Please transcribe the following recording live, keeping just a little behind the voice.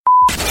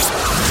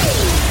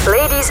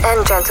Ladies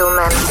and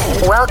gentlemen,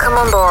 welcome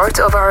on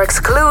board of our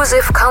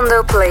exclusive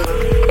condo plane.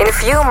 In a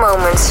few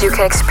moments you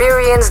can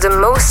experience the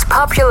most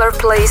popular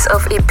place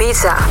of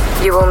Ibiza.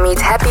 You will meet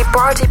happy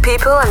party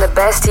people and the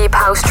best deep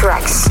house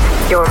tracks.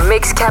 Your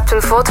mix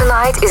captain for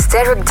tonight is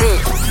Derek D.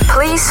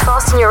 Please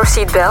fasten your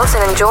seatbelts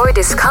and enjoy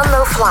this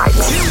condo flight.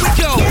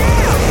 Here we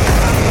go!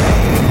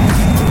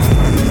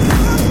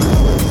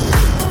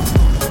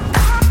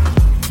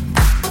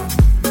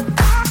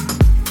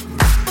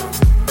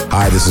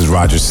 Hi, this is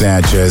Roger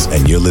Sanchez,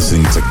 and you're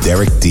listening to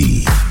Derek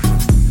D.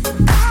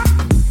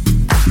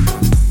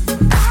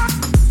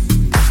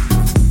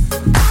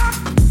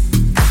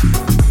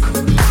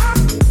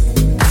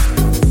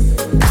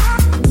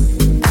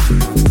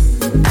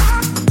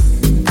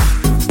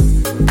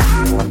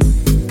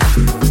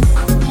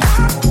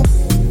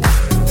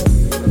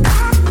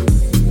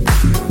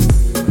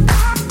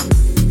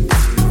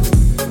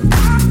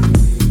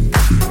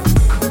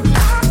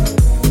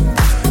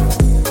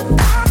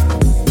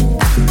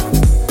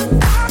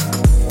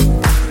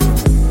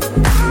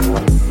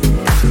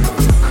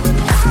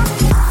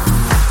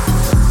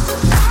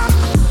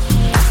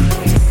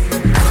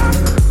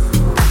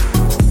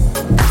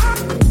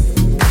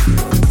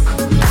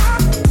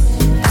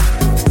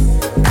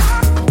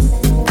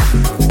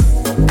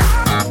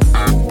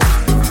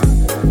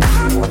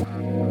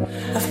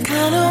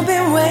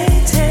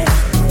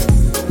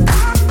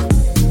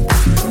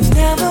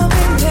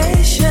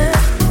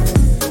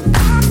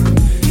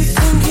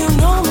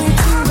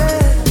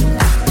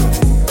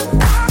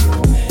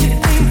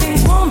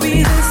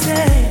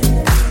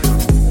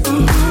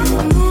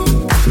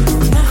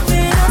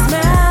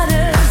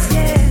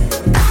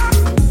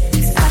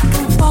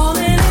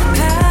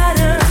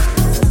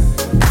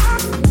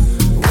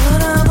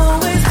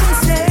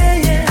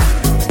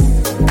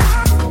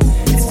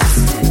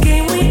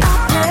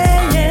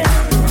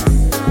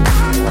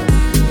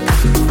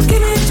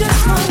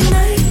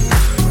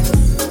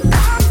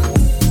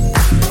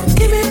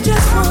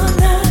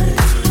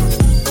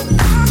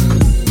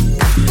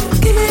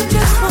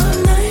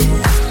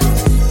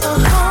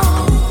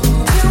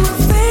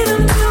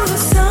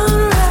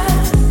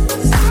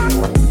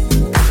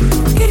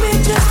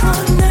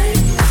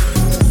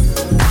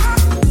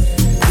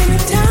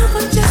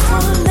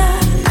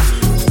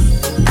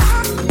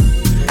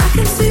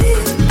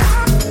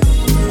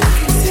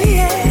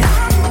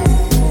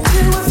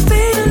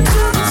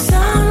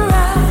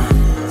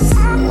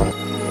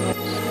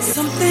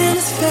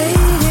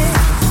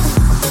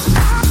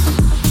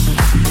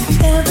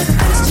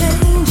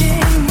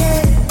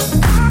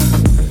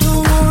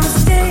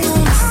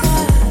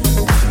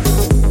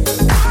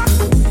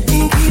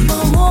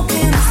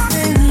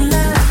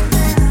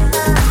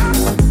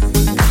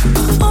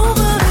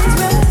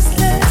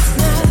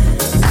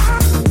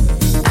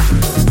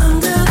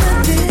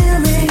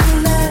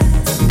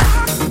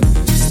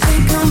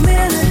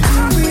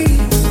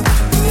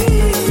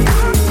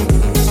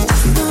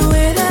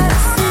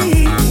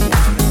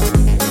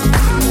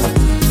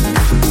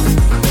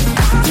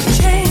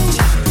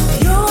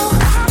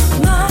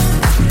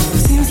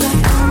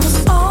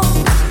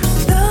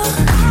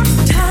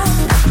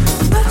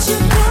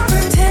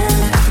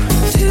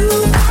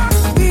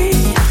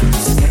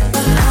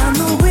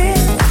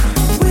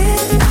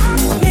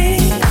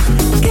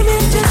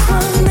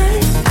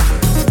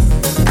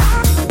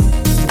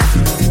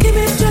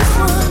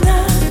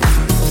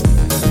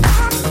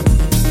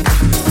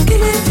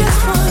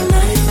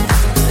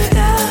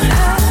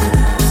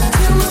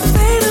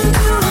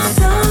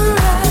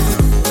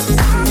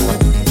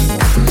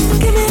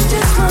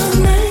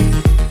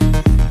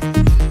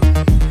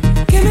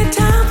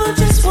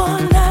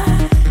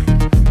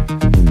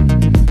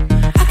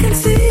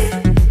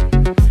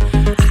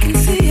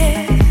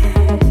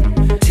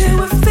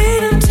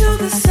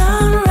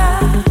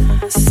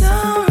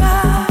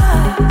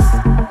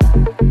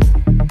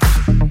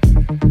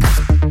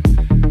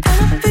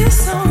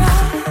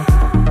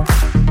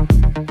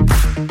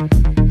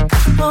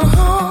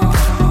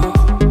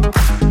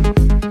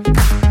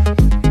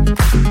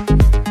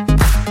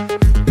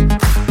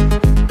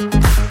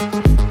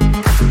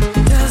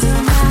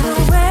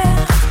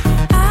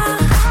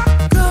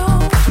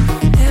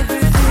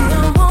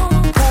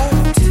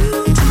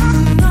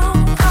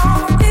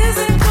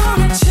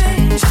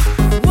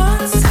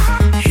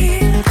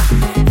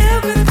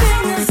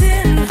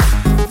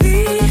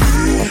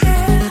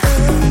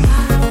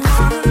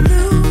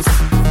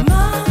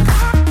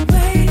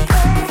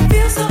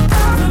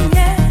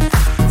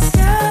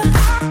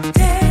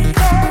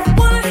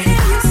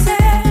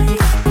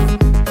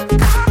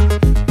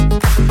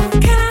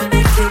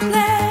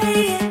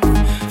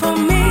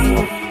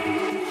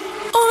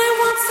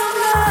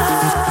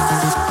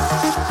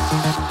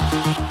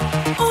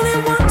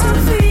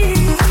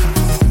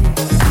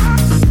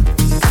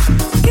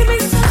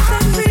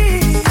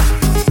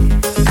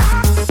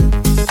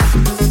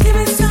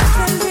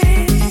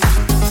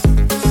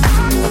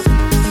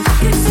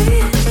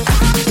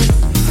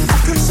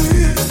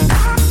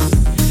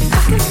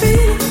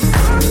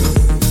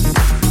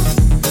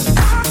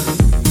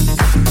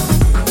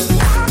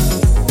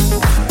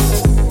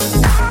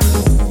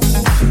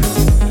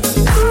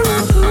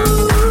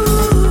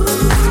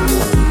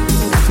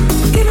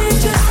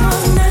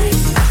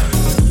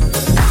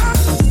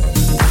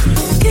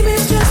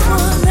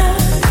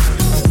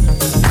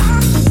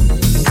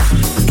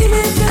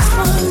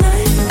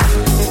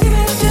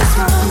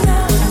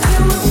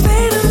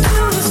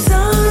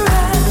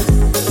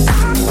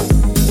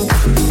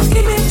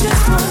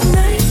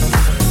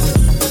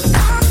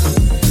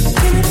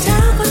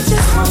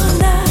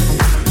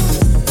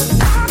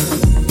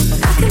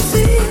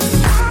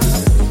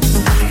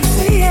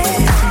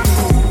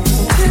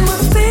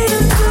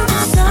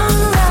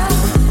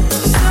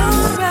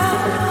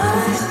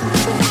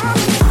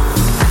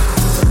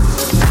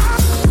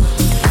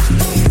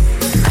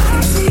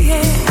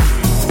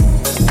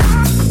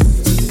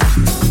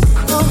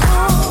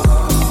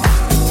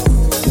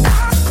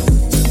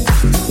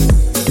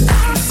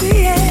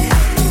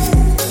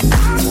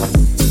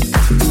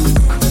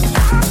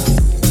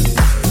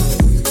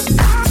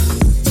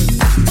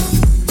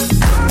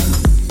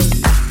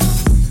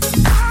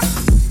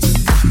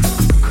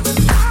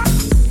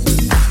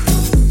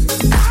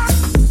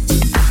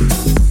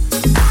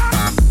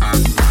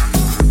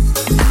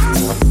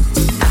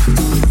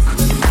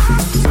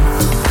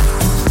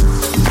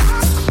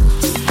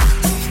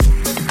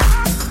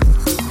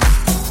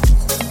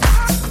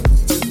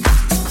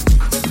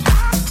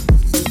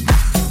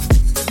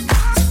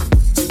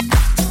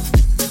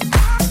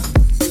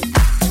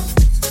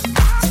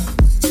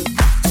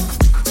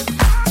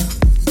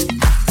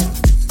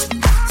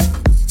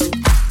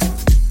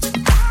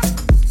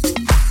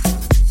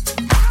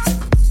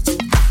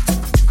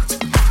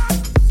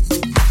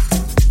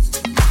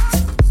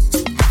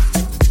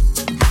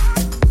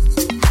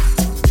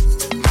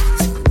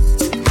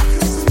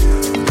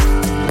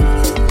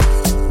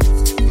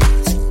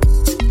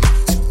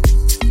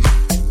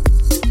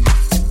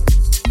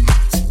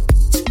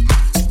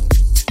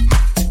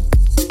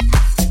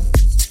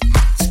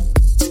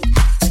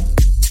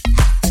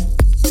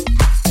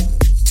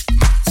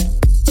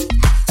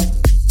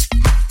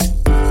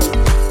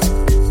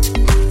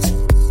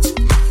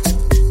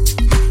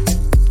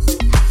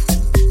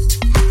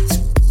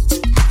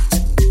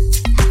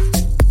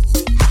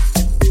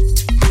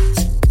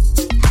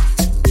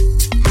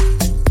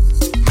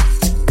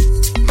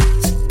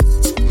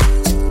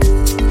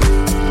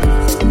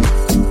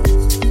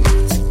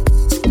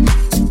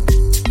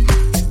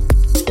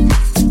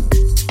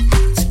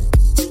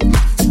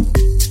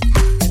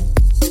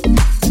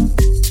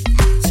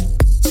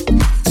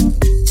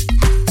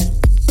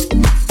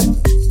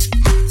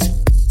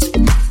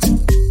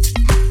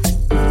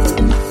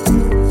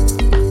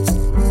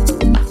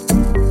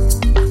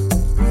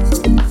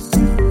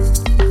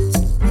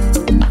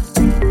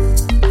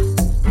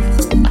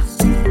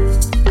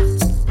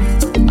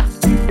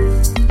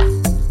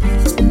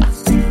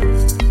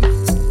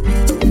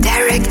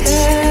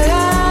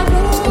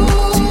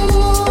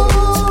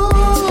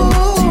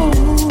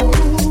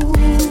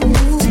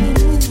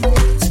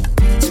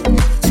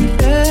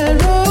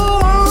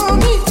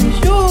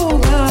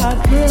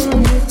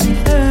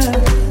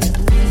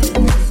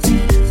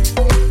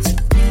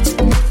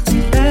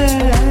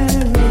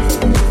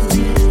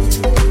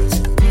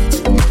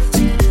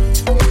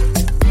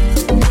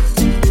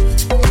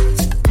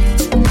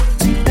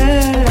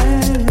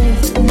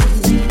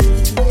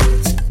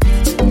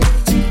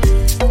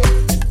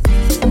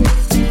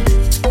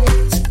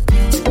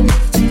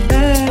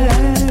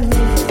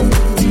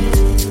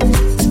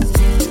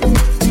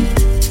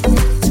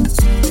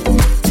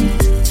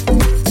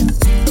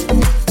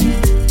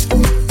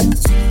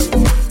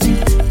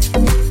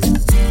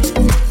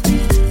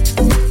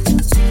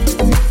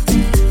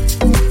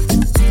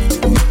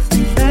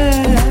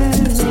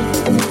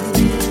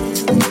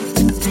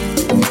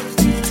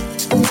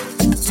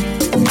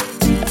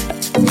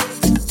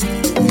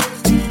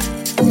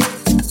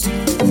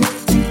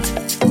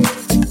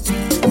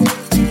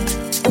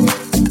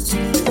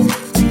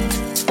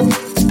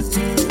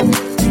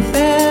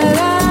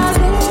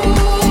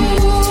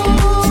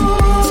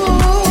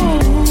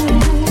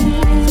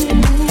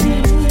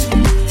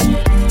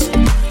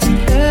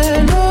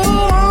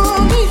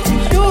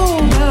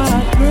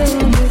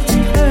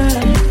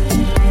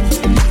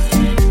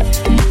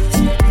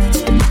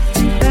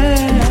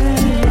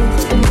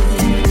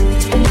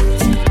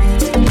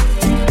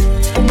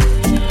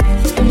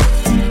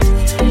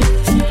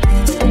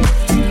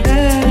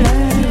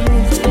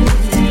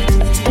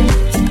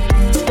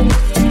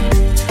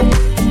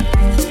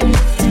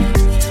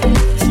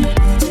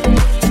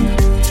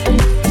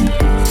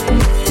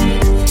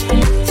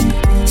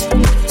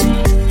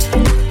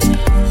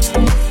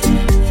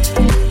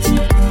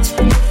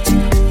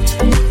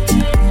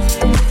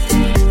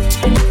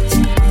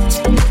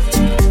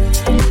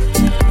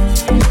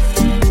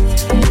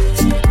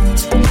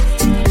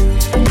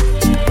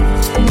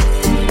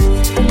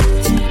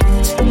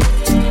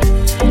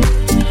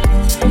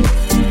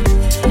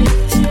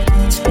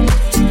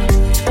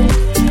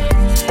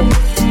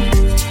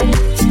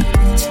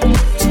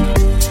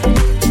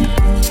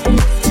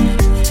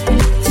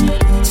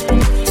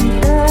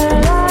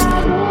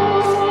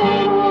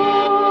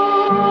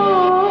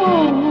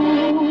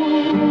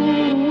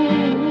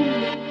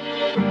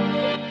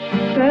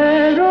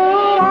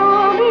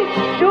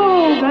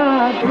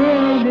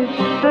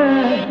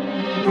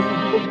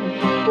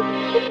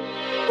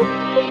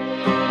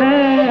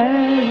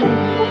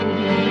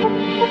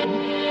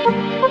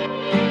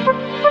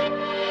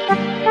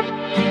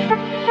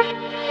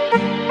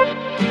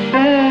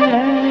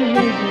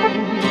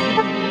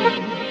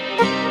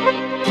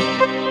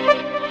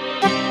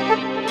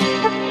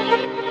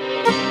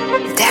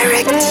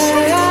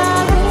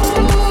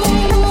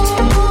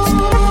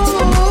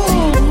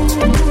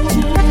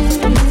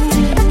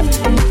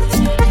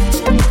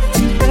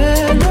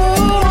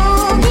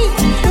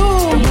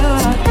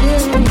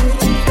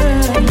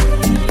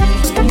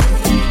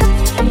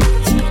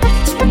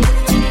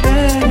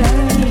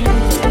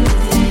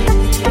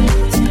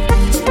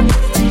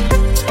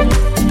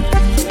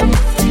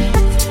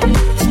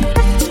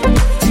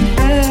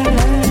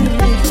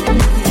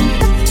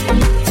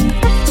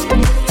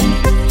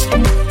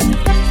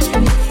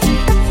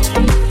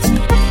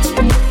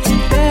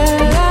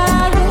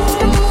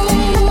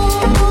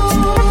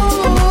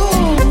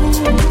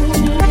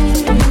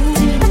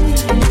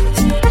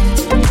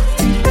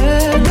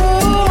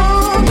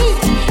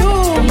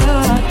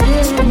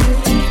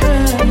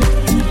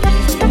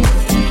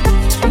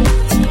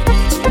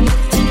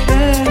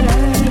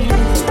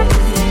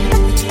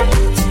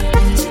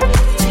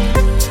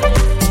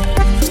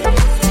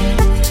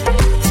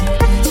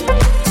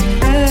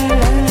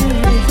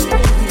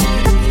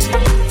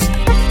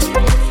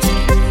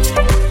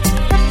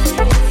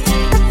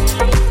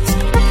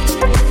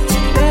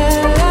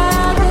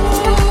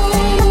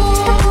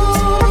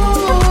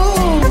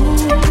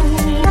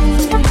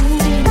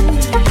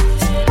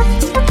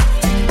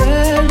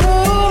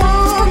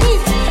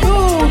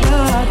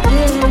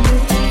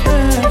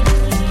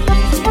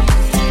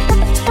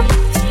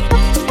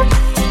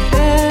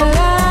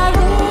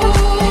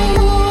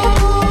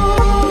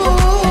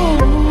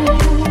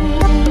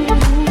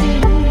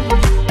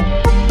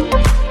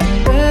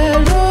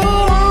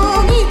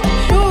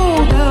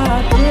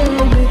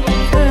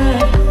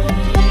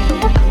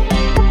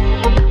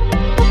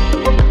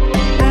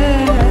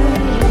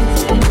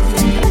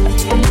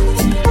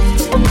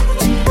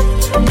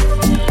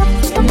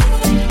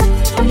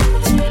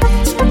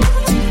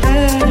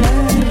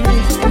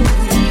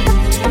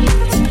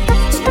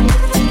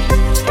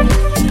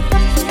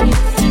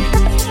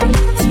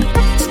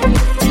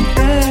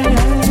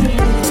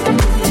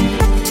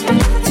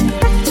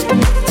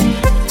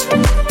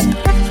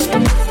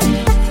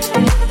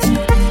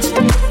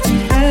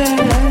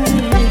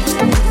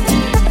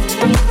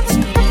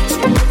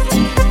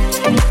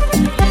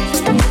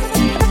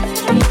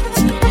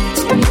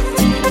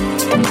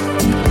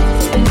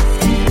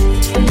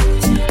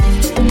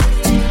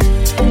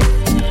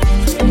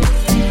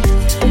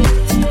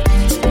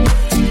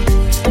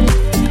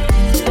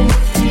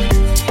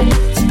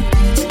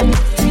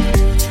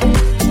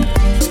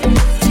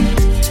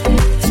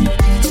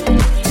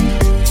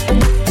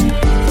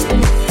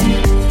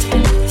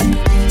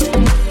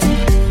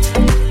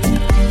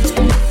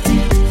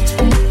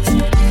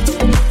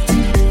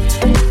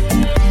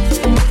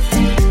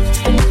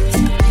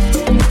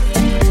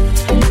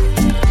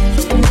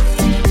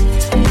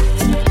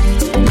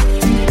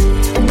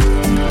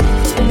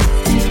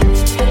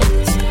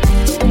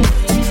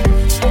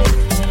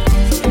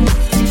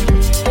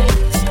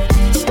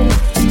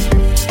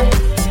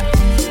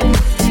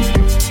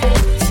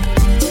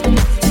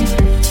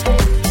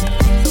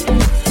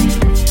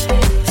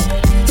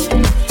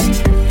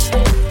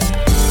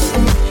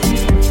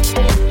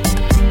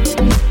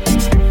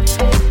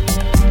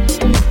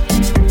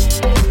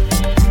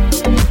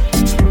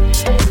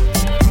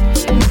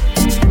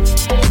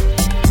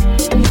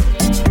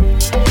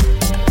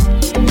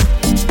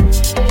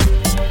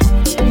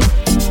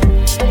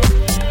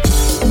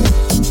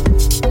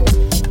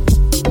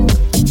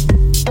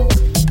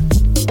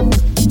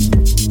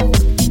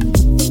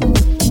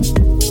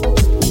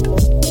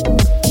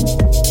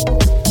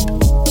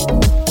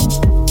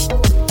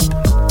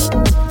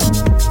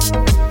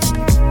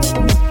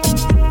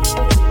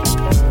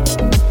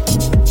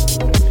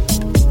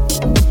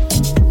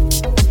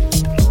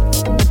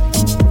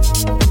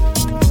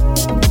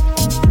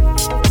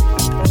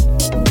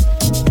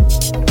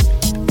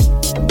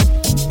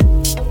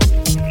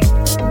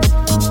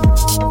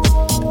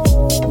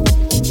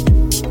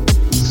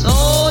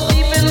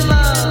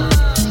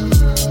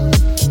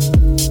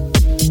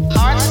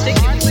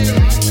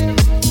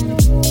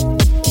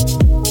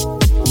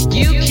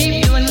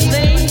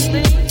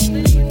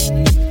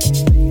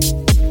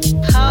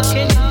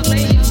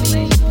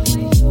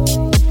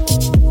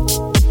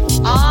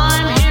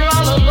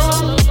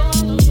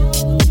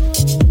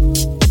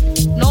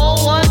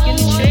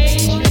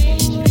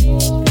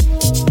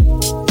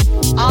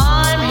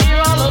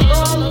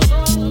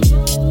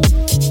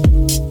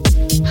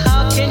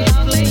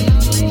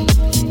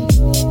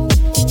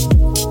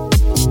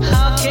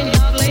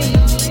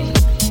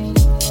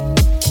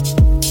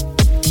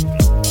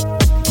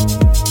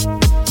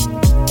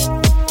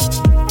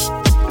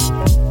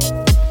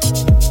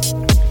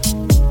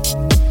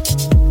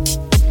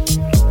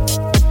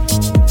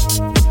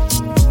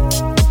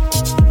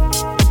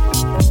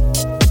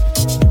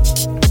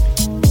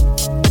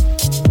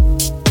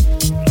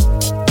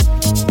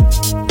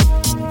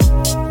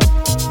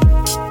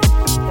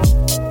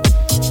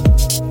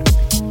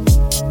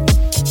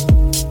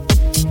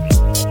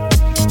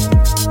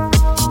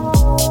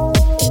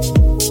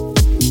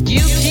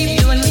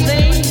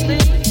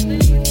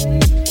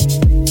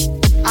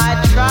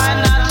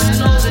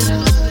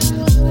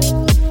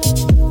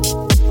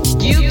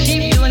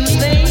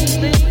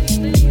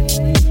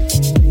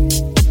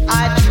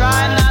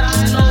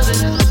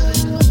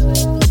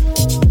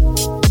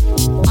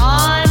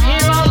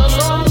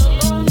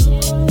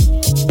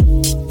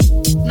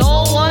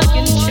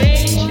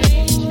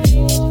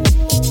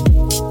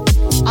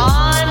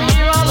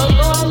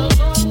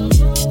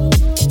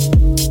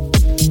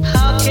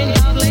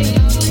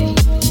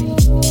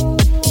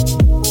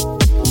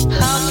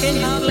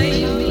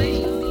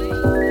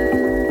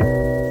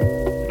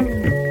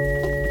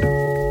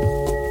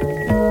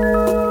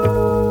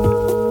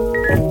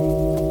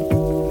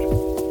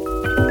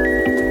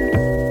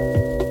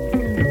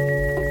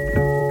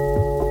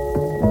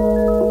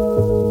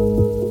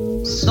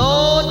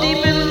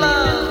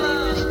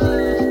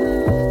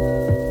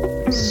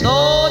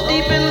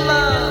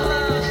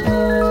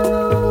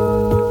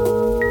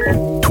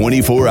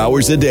 24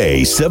 hours a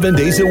day, 7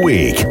 days a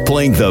week,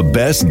 playing the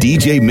best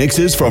DJ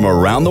mixes from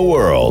around the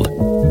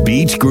world.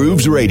 Beach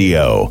Grooves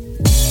Radio.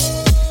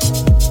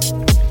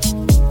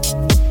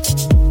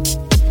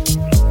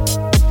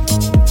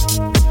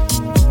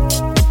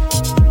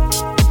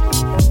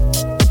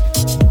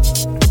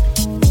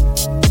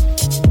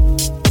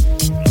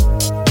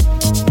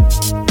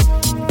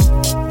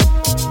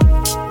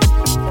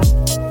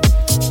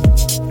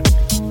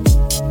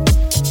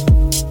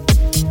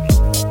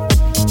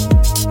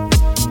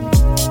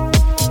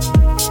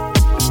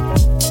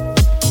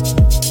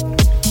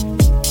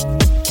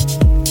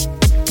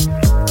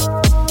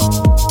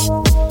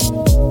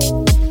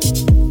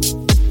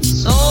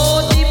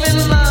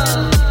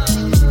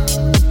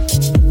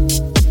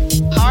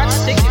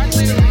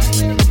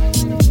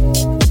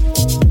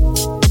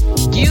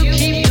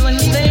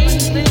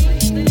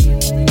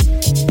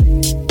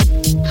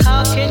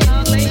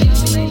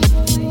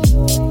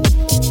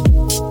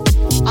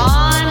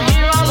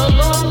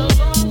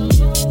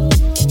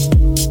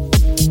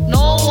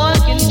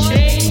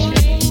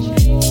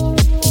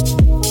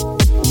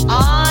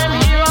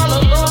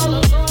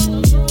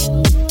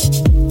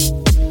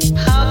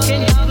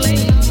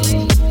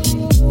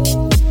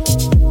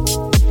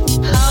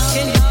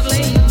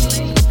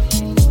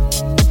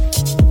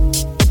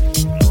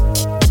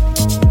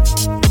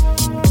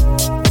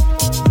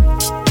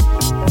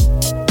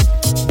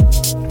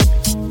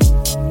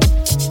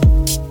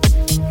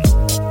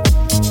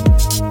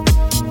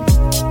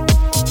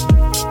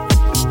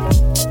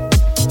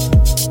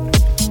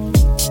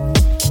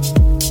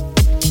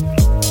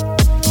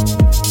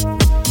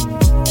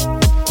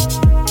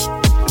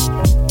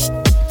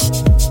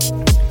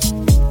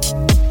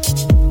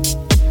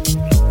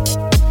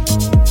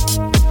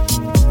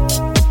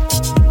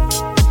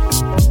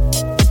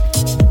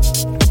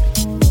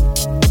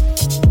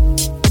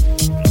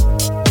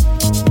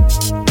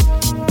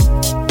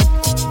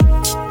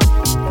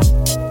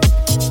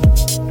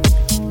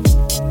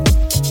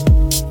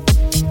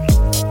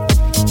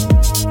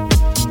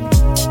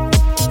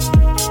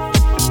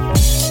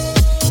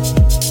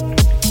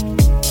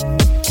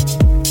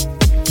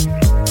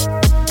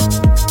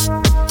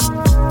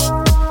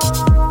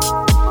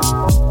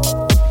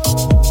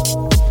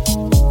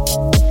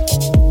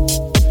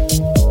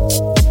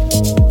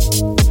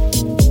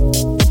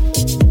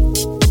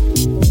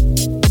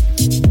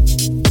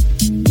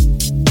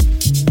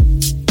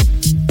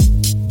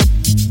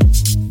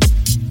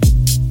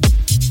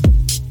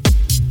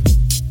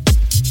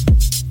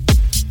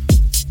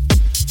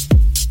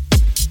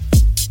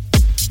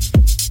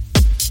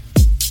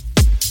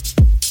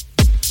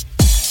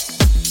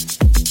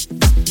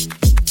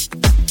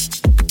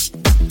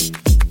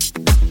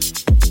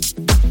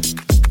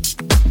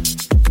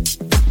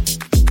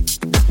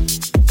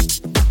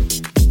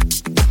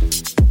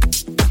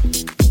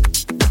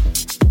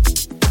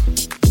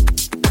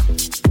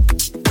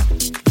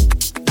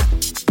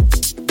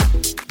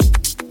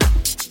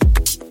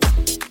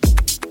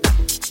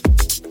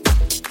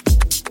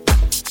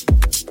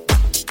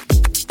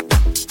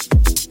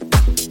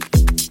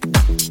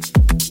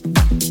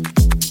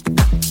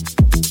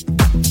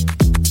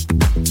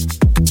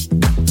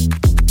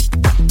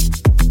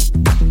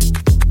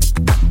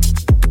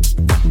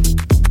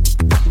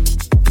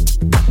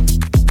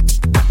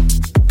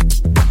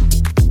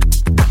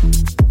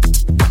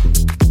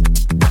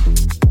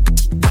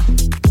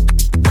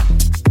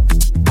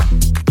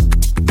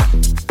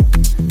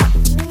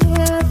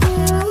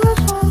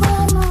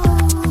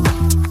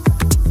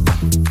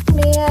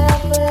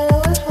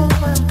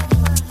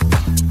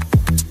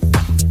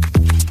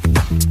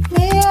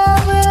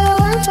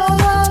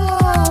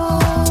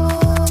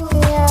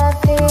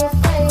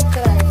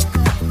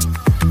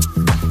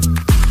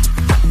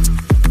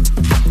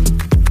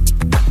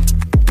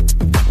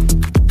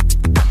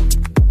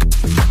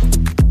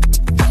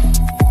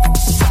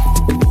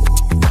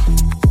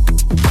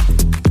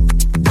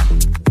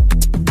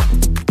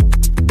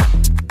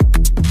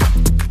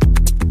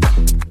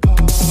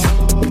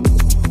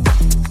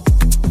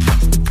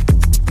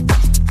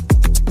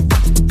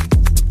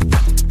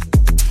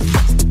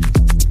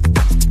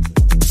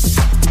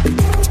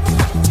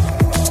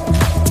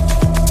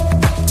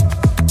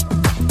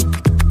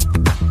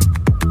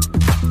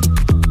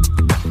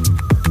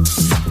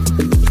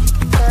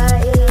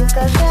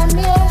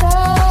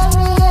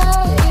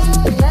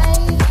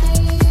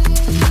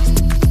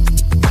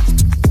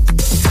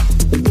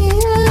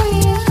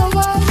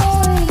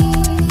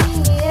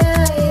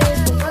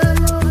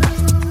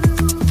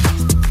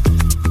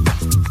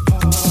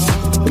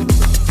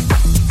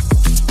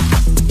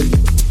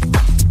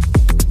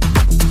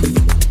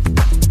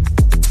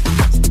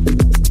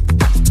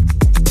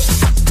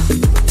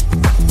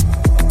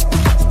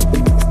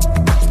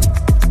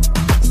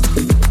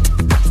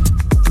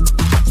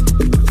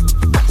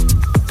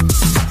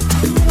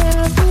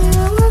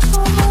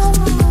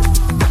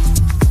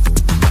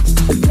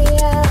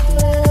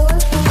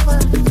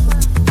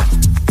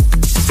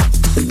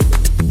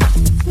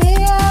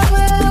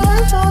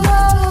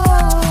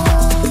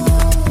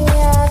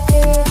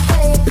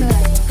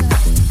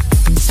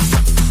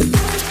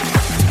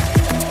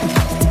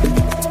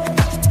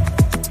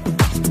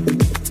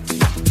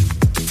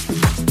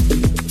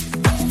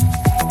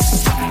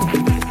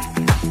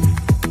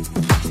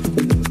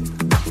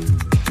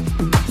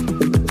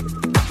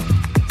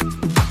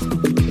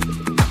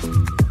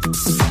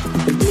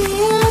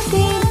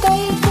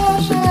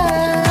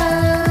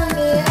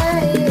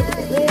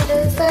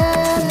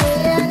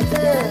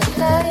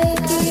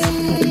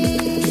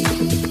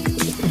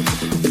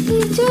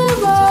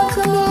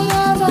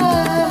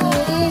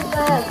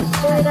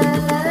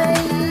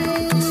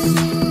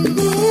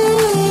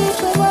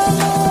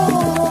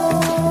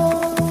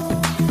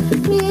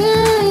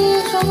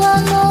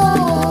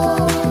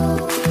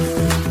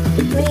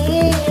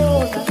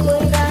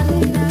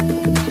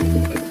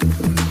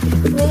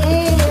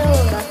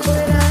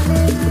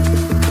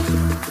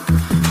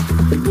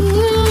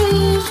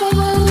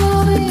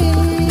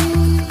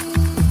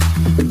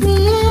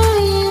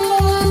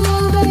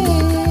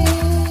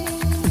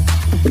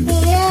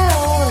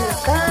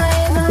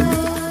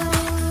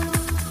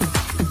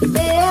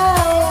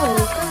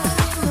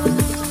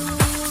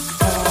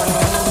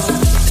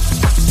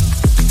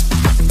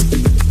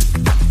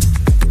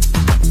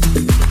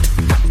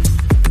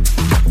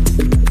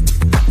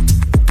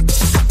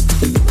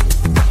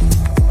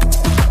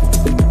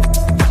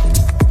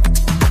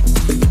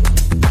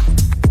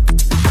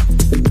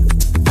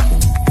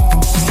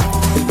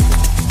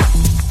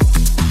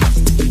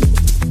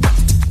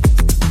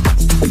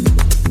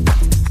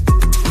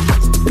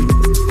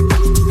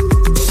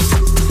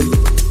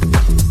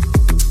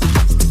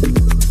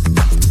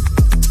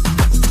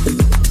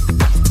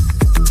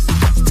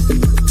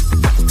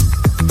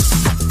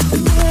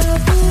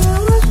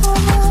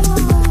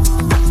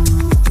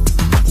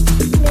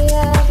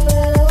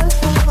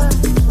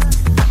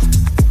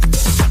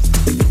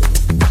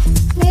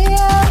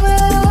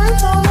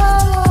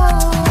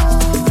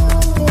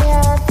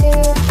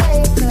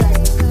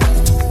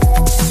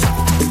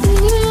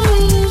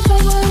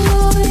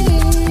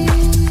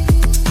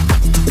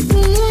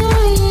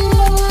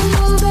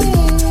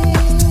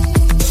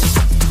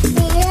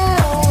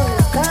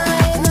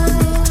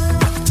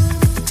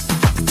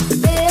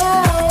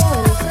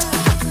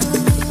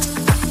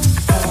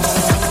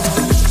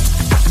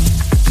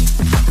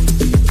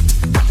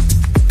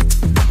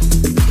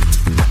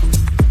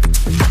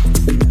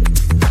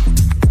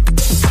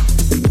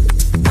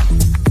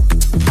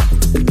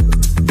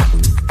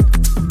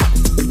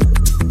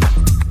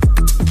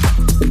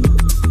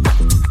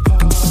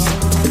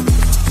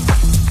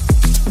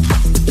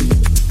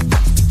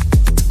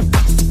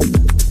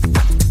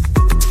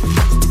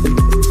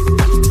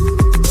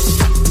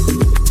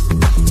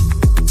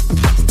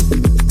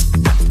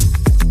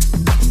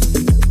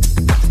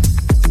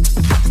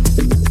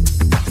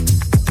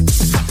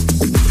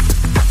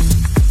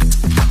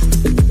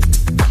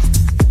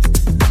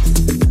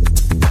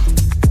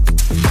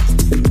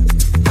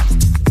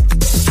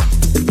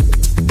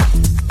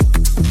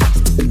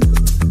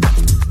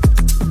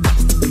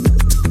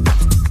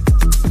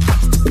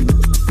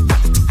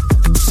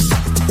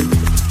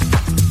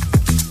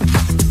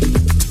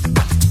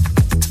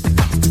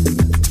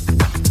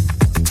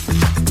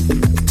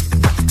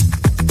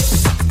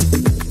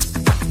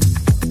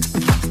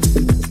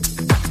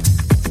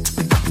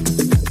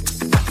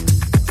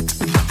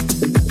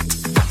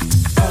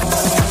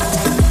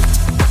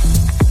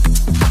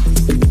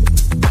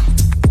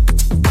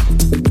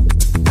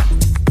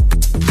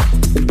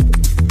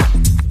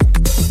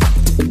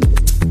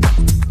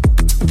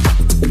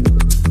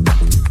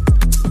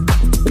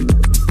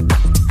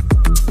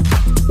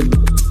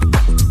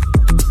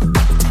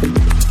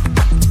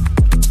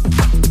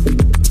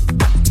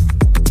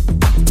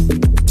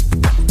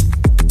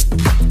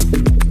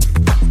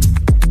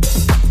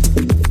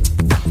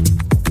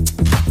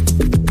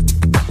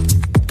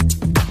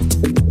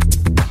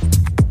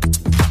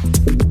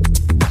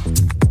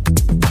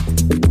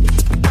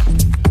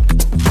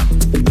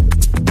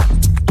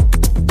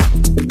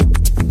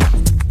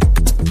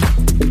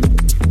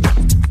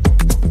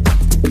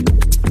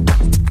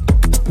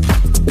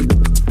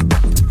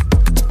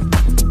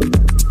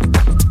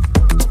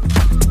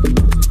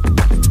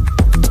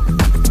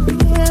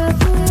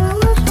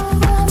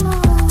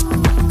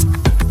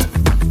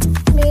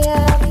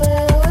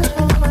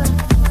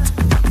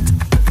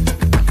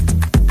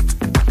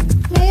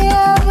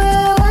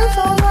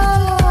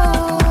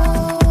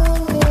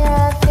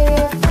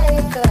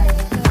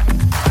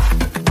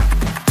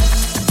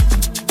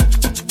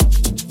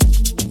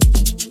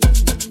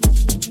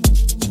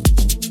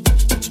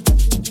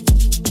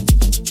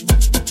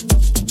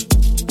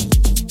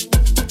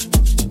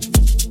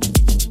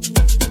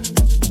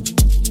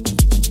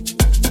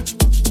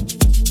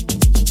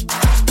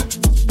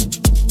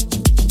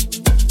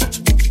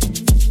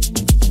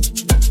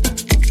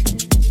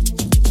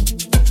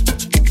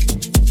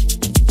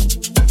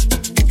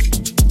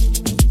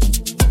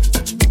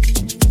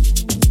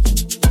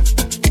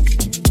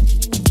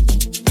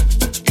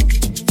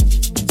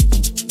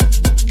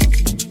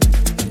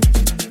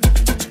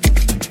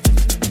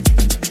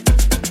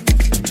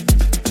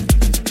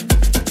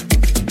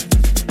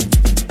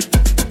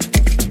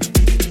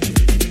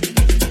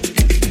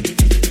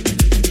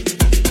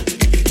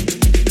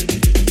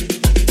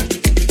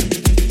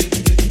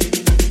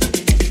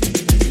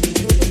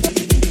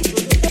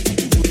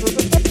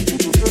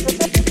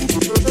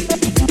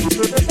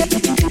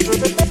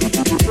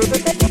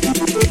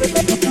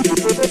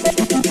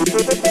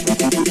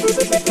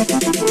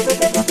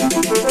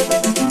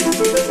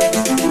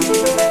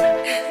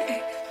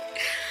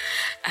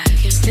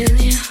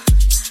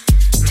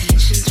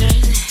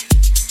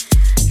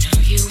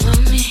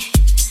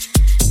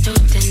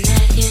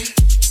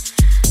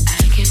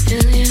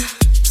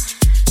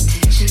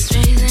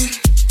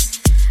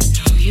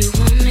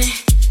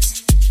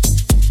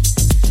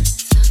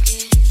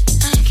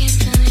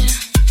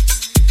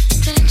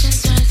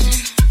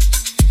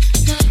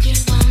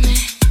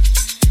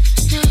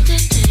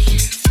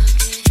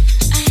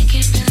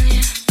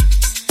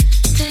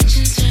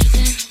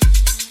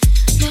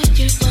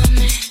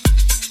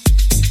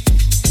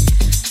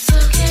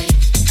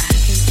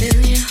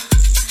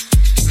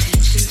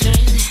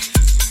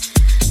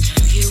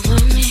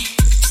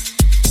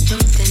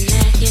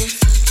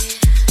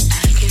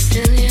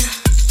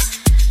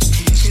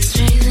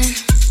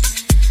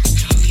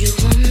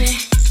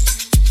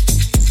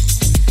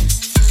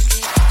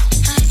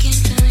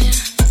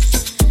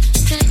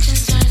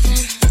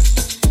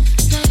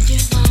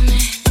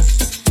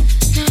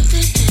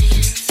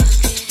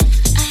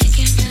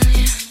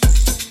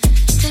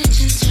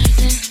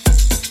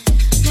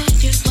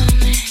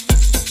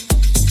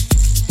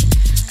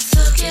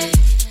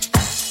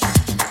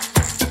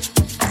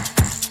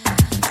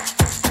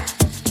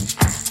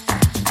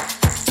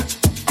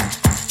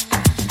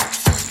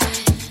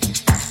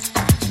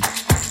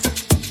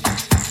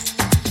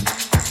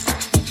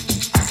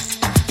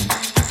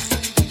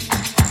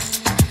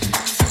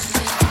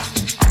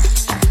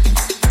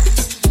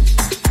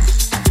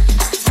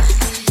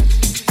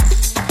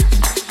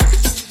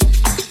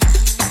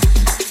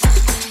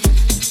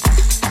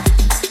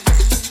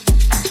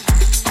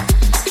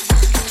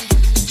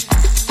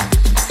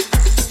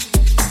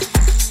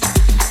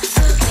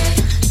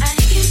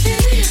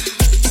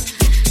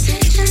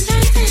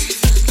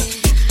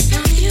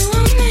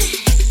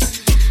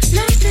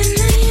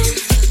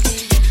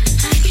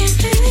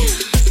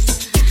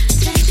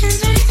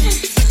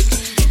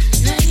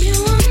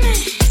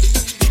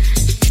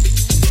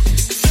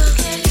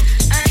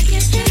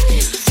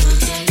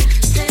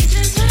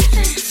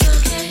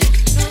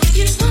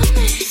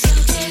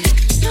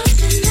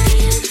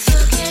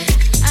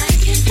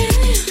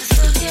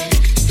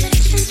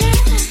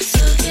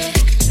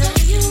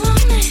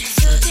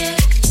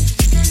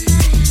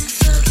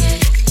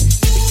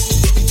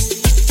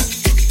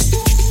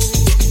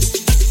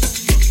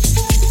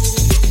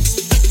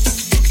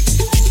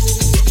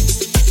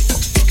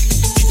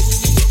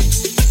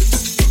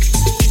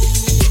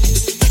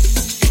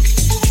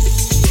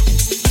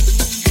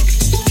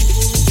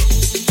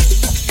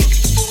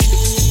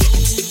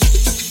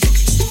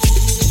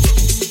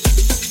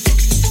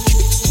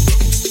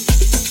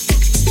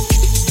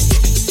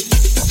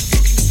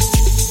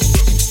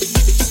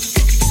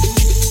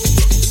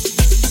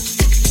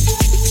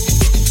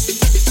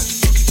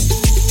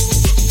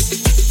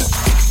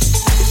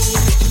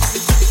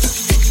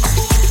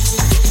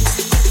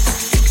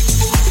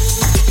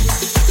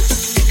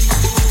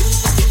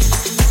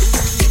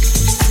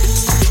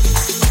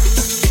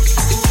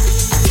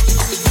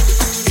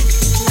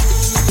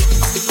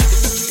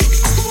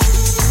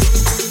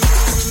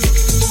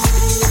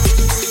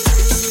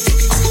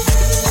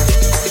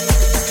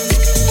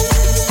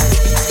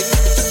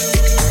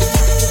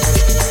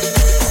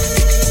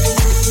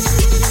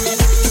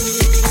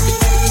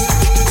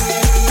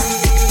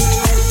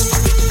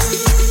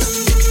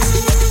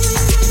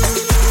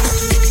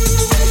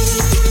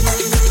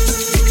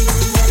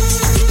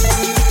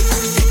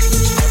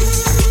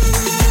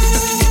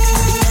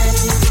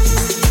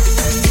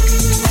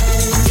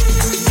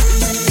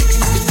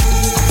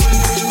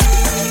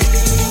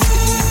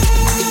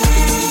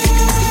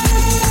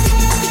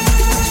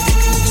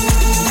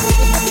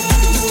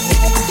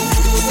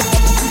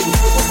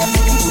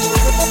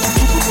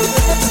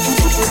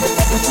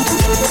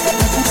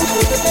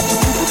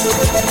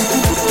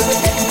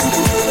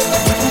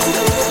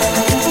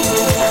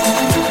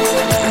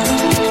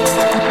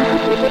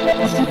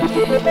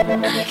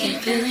 I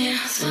can feel you,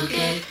 so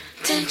good.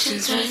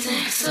 Tensions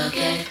rising, so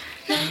good.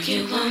 Now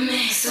you want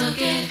me, so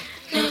good.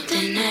 No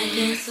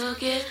denying, so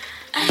good.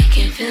 I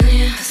can feel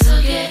you,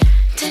 so good.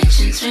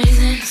 Tensions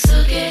rising,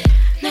 so good.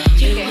 Now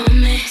you want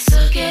me,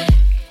 so good.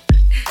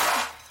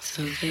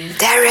 So good.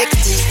 Derek D.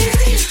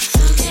 So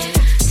good.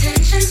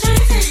 Tensions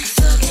rising,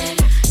 so good.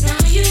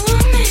 Now you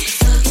want me,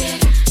 so good.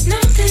 No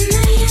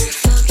denying,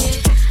 so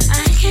good.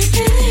 I can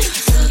feel you,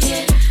 so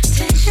good.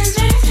 Tensions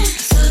rising,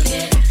 so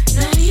good.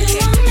 Now you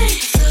want me,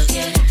 so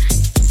good.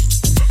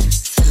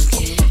 So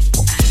good.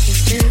 I can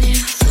feel you,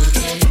 so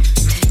good.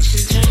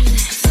 Tensions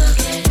rising, so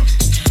good.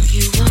 Now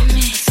you want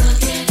me, so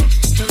good.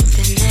 No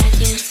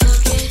denying, so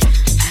good.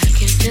 I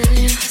can feel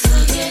you, so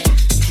good.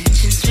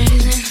 Tensions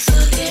rising, so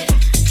good.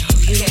 Now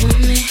you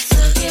want me,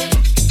 so good.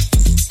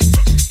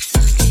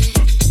 So good.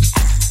 So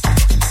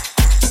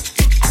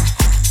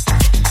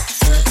good.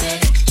 So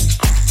good. So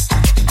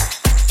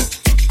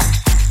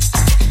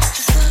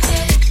good. So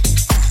good.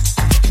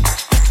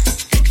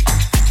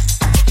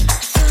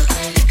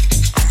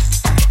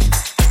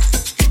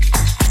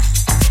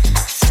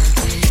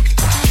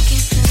 I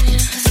can feel you,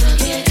 so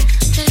good.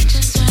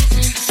 Tensions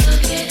rising, so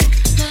good.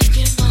 Love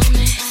you want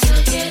me, so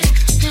good.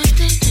 No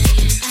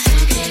denying, so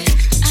good.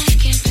 I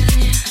can feel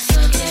you, so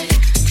good.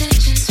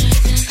 Tensions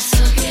rising,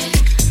 so good.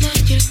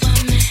 Love you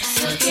want me,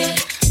 so good.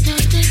 No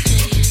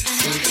denying,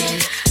 so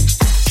good.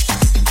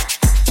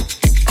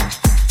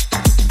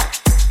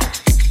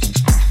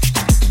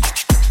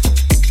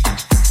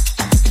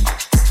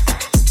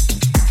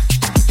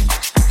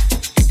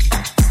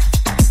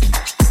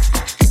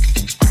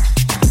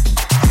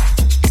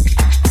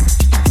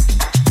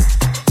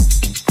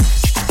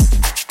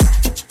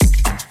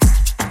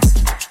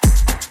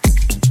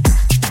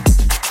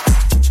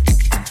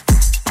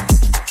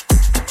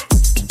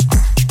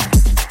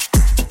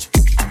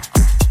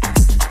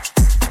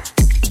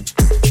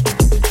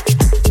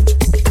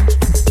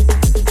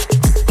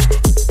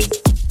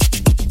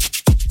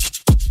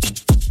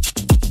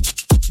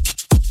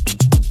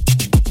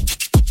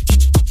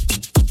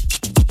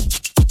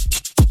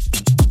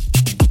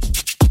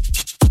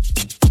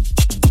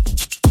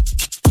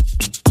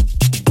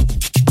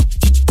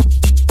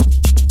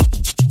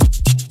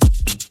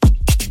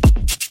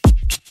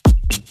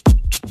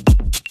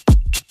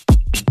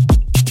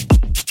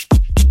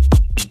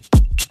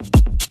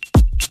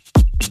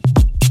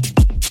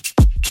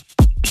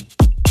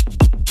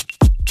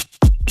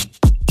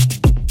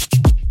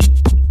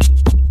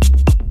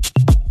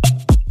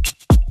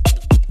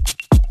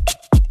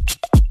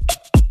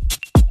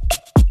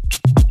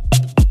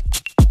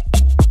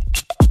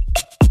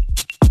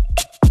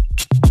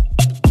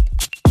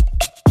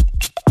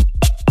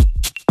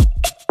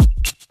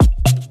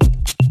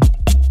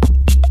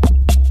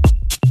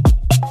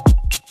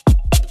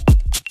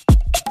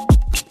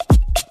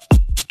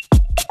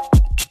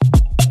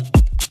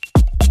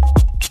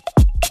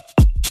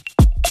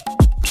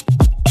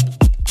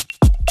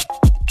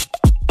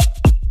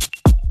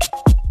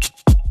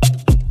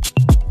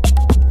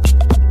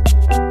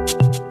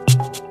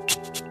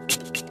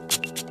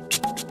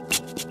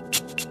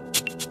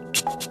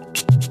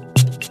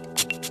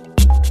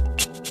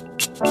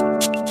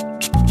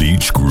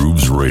 Beach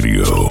Grooves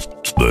Radio,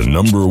 the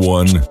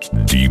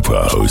 #1 deep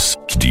house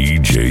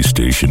DJ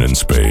station in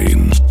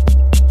Spain.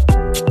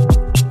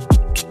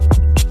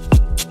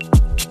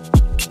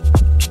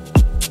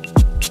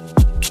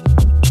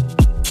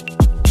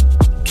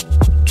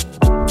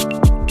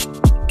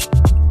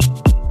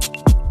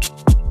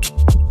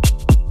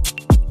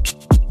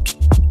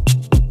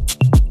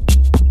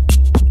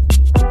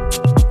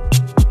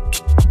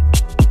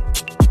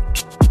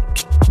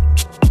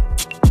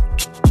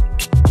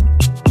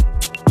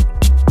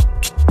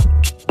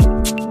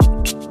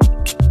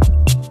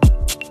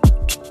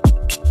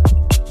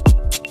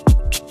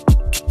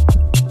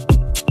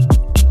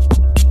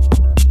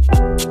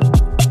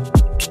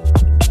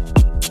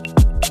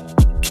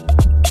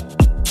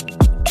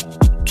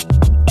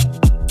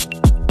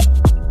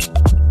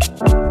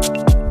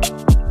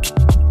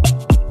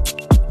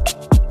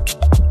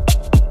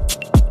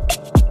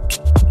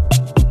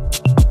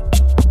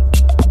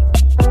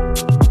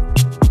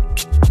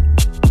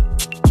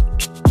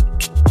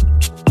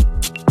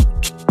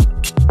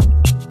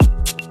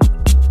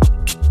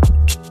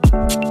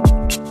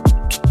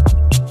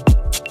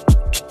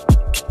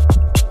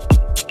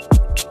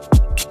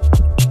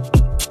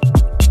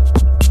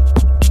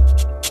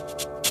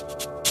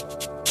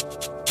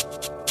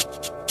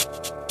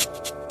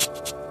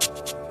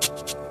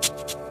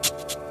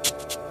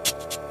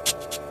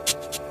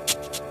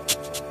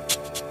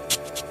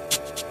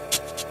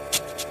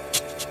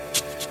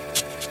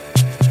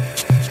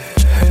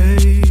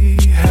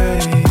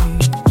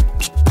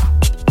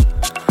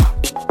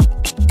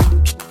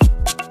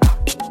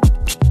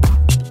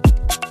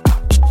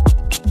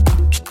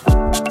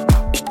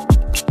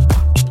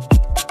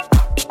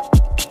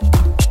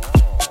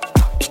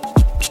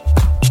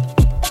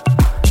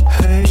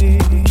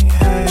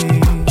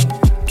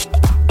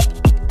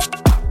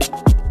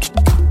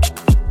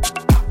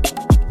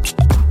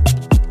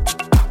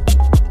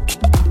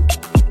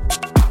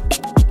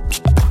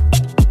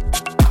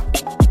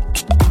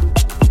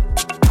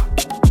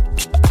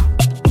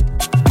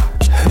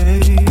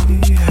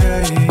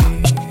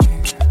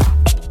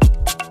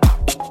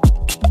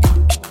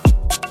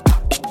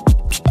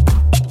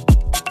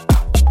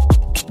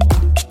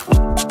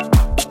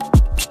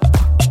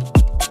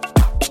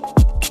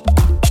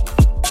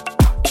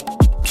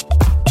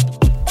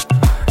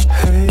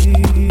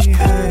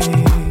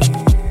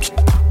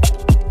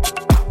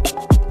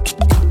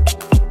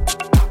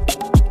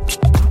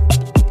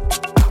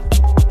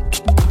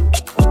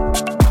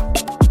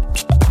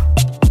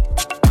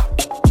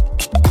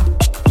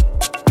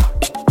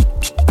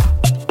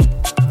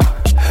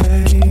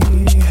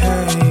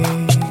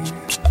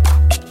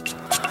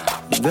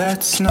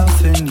 it's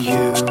nothing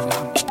new.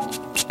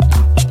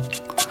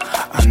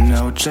 I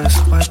know just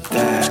what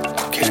that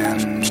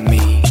can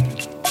mean.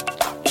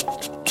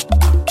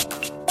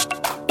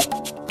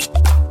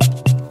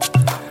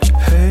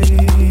 Hey,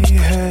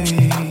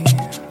 hey,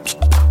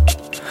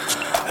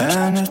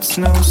 and it's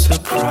no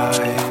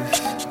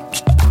surprise.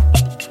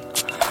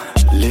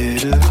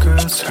 Little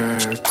girls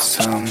hurt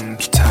sometimes.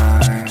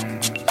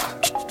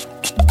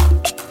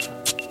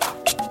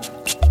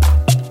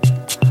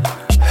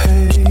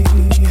 Hey,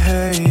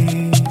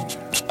 hey,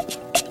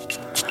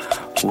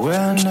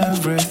 when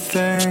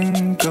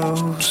everything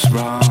goes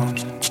wrong,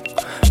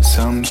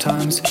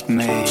 sometimes it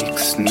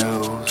makes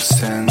no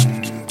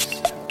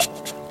sense.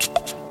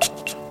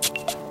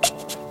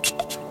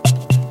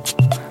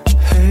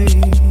 Hey,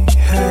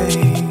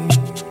 hey,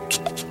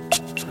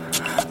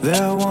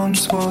 there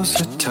once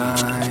was a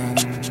time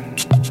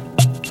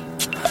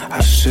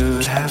I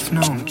should have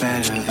known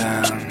better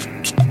than.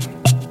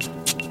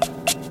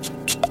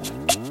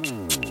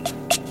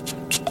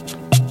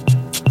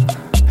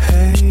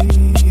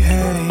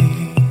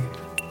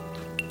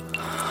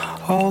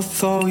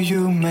 Although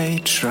you may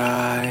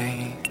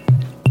try,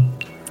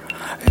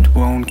 it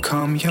won't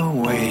come your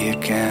way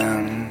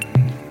again.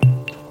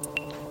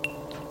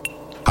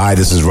 Hi,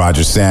 this is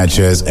Roger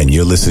Sanchez, and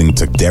you're listening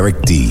to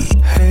Derek D.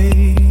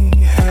 Hey,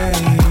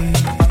 hey.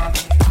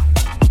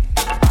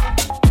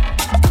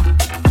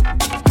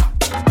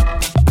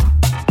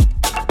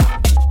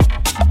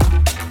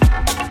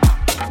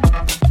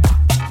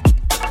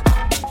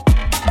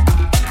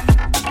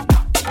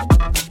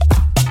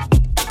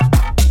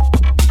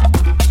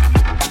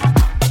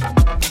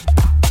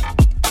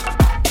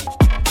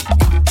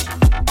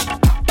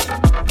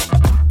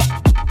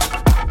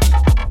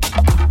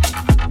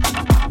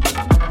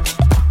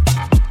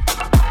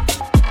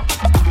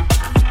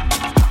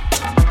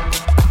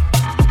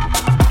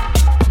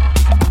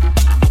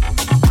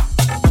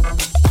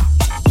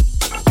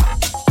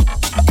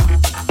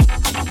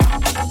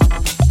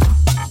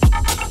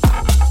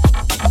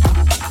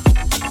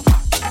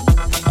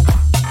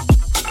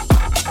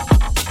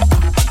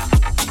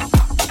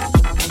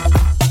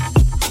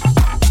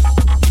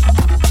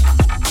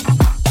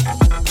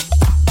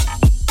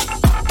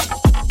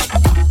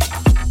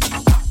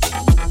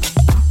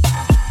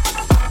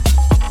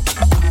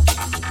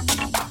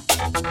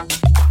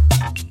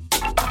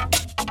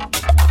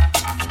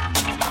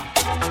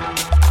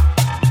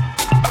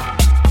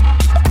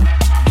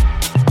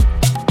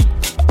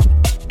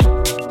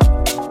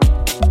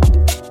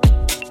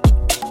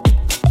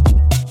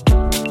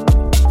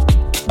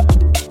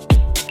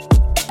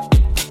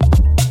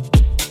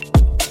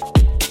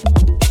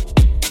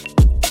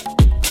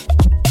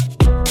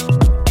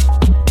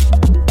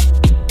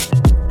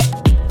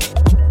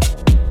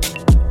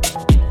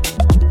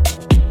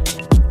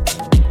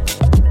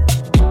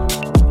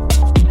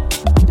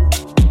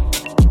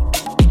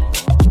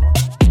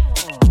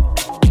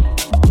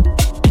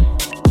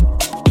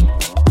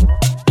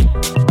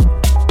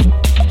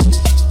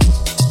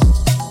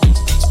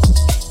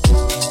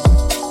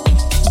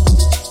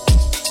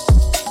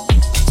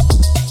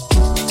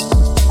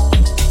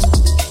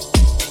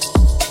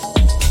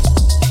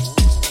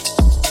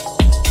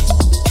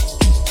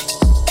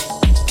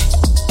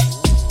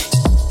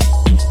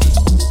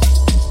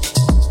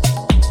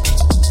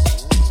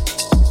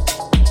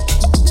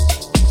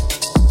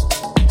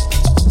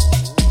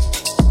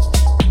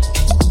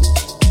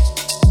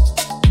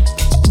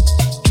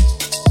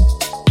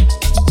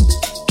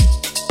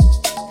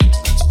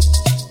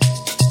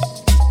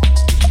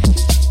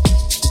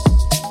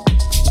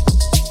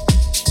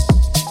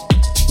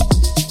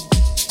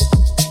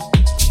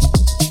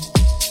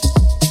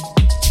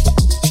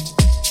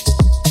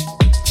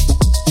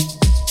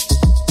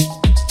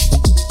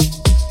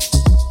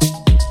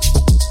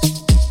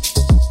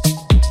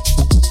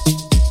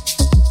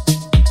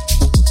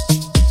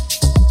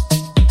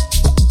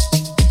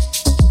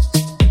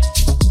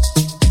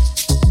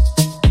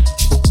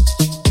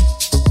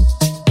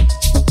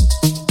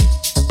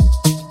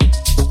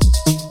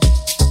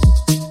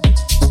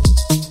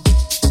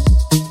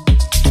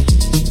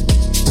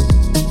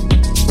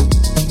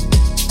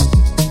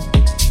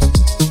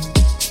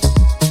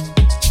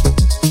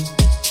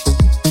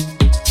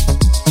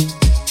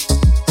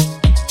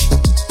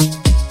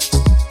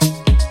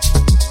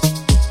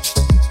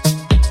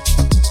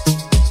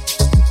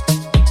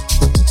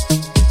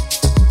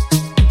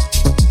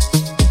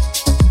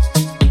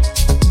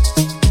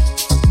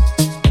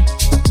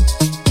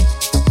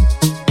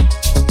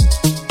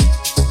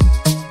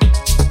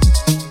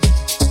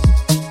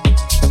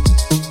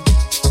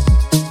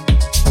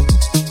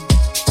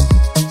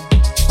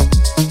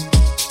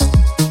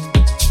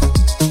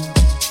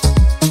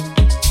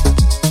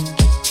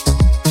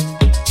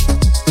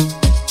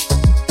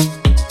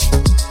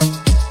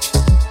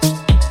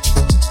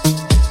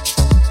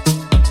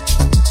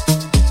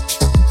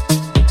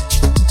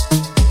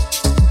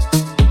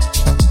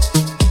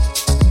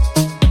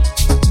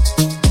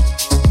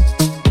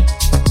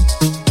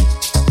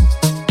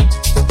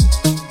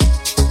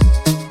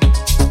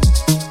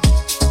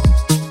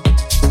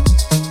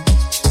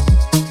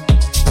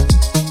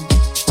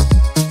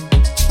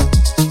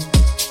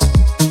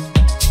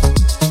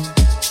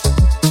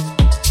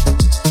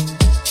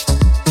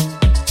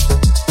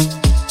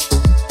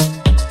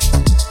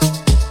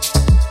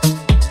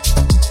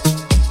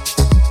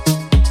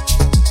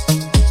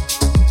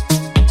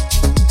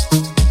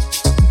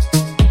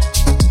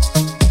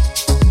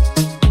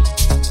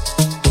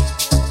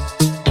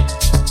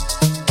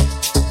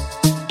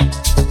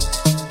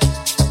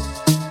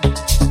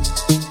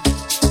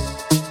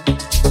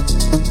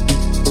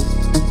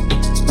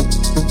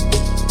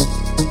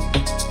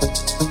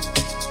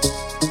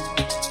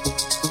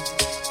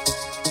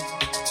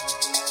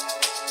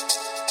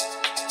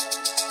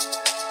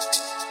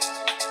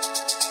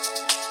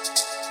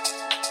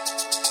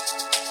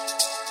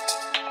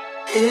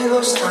 Here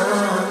goes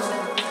time,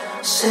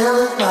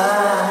 sailing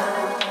by,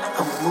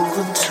 I'm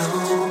moving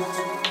too.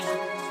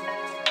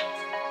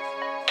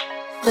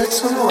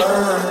 Let's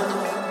unwind,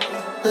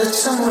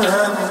 let's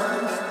unravel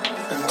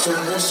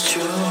until it's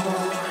true.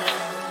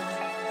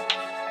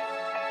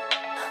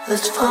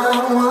 Let's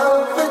find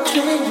what we're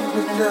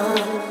dreaming of.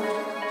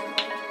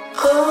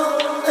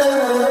 Oh,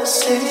 let's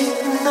see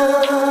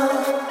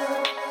enough.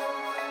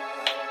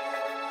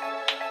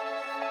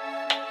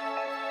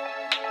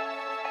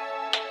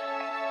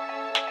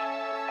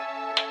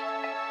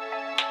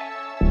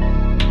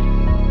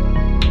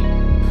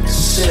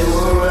 Say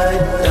we're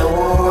right, now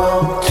we're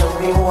wrong. Tell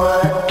me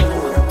why you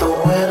would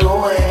throw it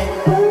away.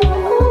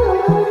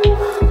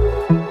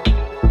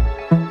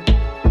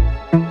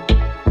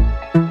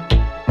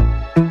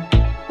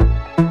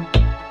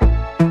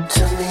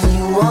 Tell me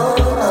you want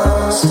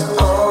us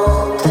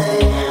all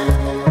day.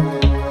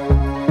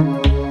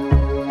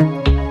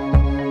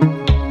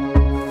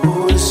 Who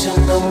is your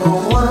number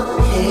one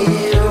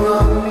hero?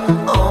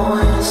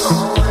 Always,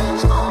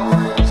 always,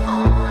 always,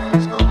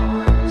 always,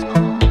 always,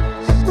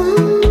 always.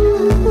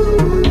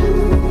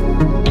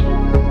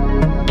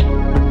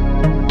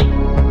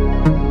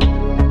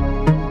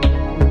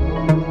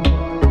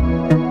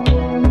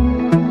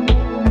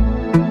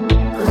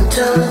 I'm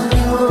telling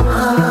you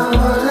how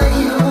what are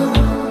you?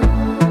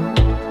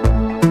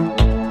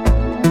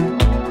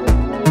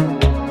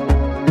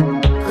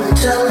 I'm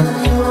telling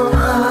you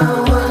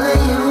how what are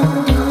you?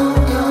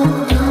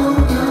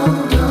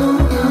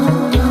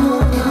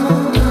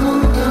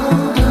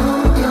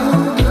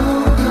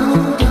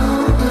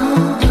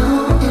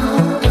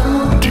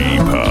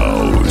 Deep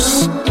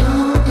House,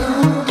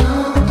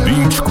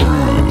 Beach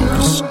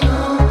Grooves,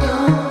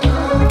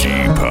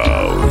 Deep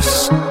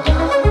House,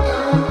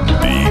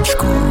 Beach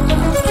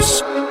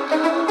Grooves.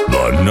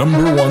 The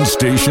number one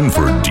station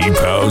for Deep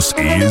House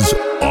is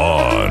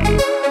on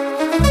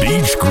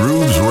Beach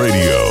Grooves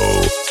Radio.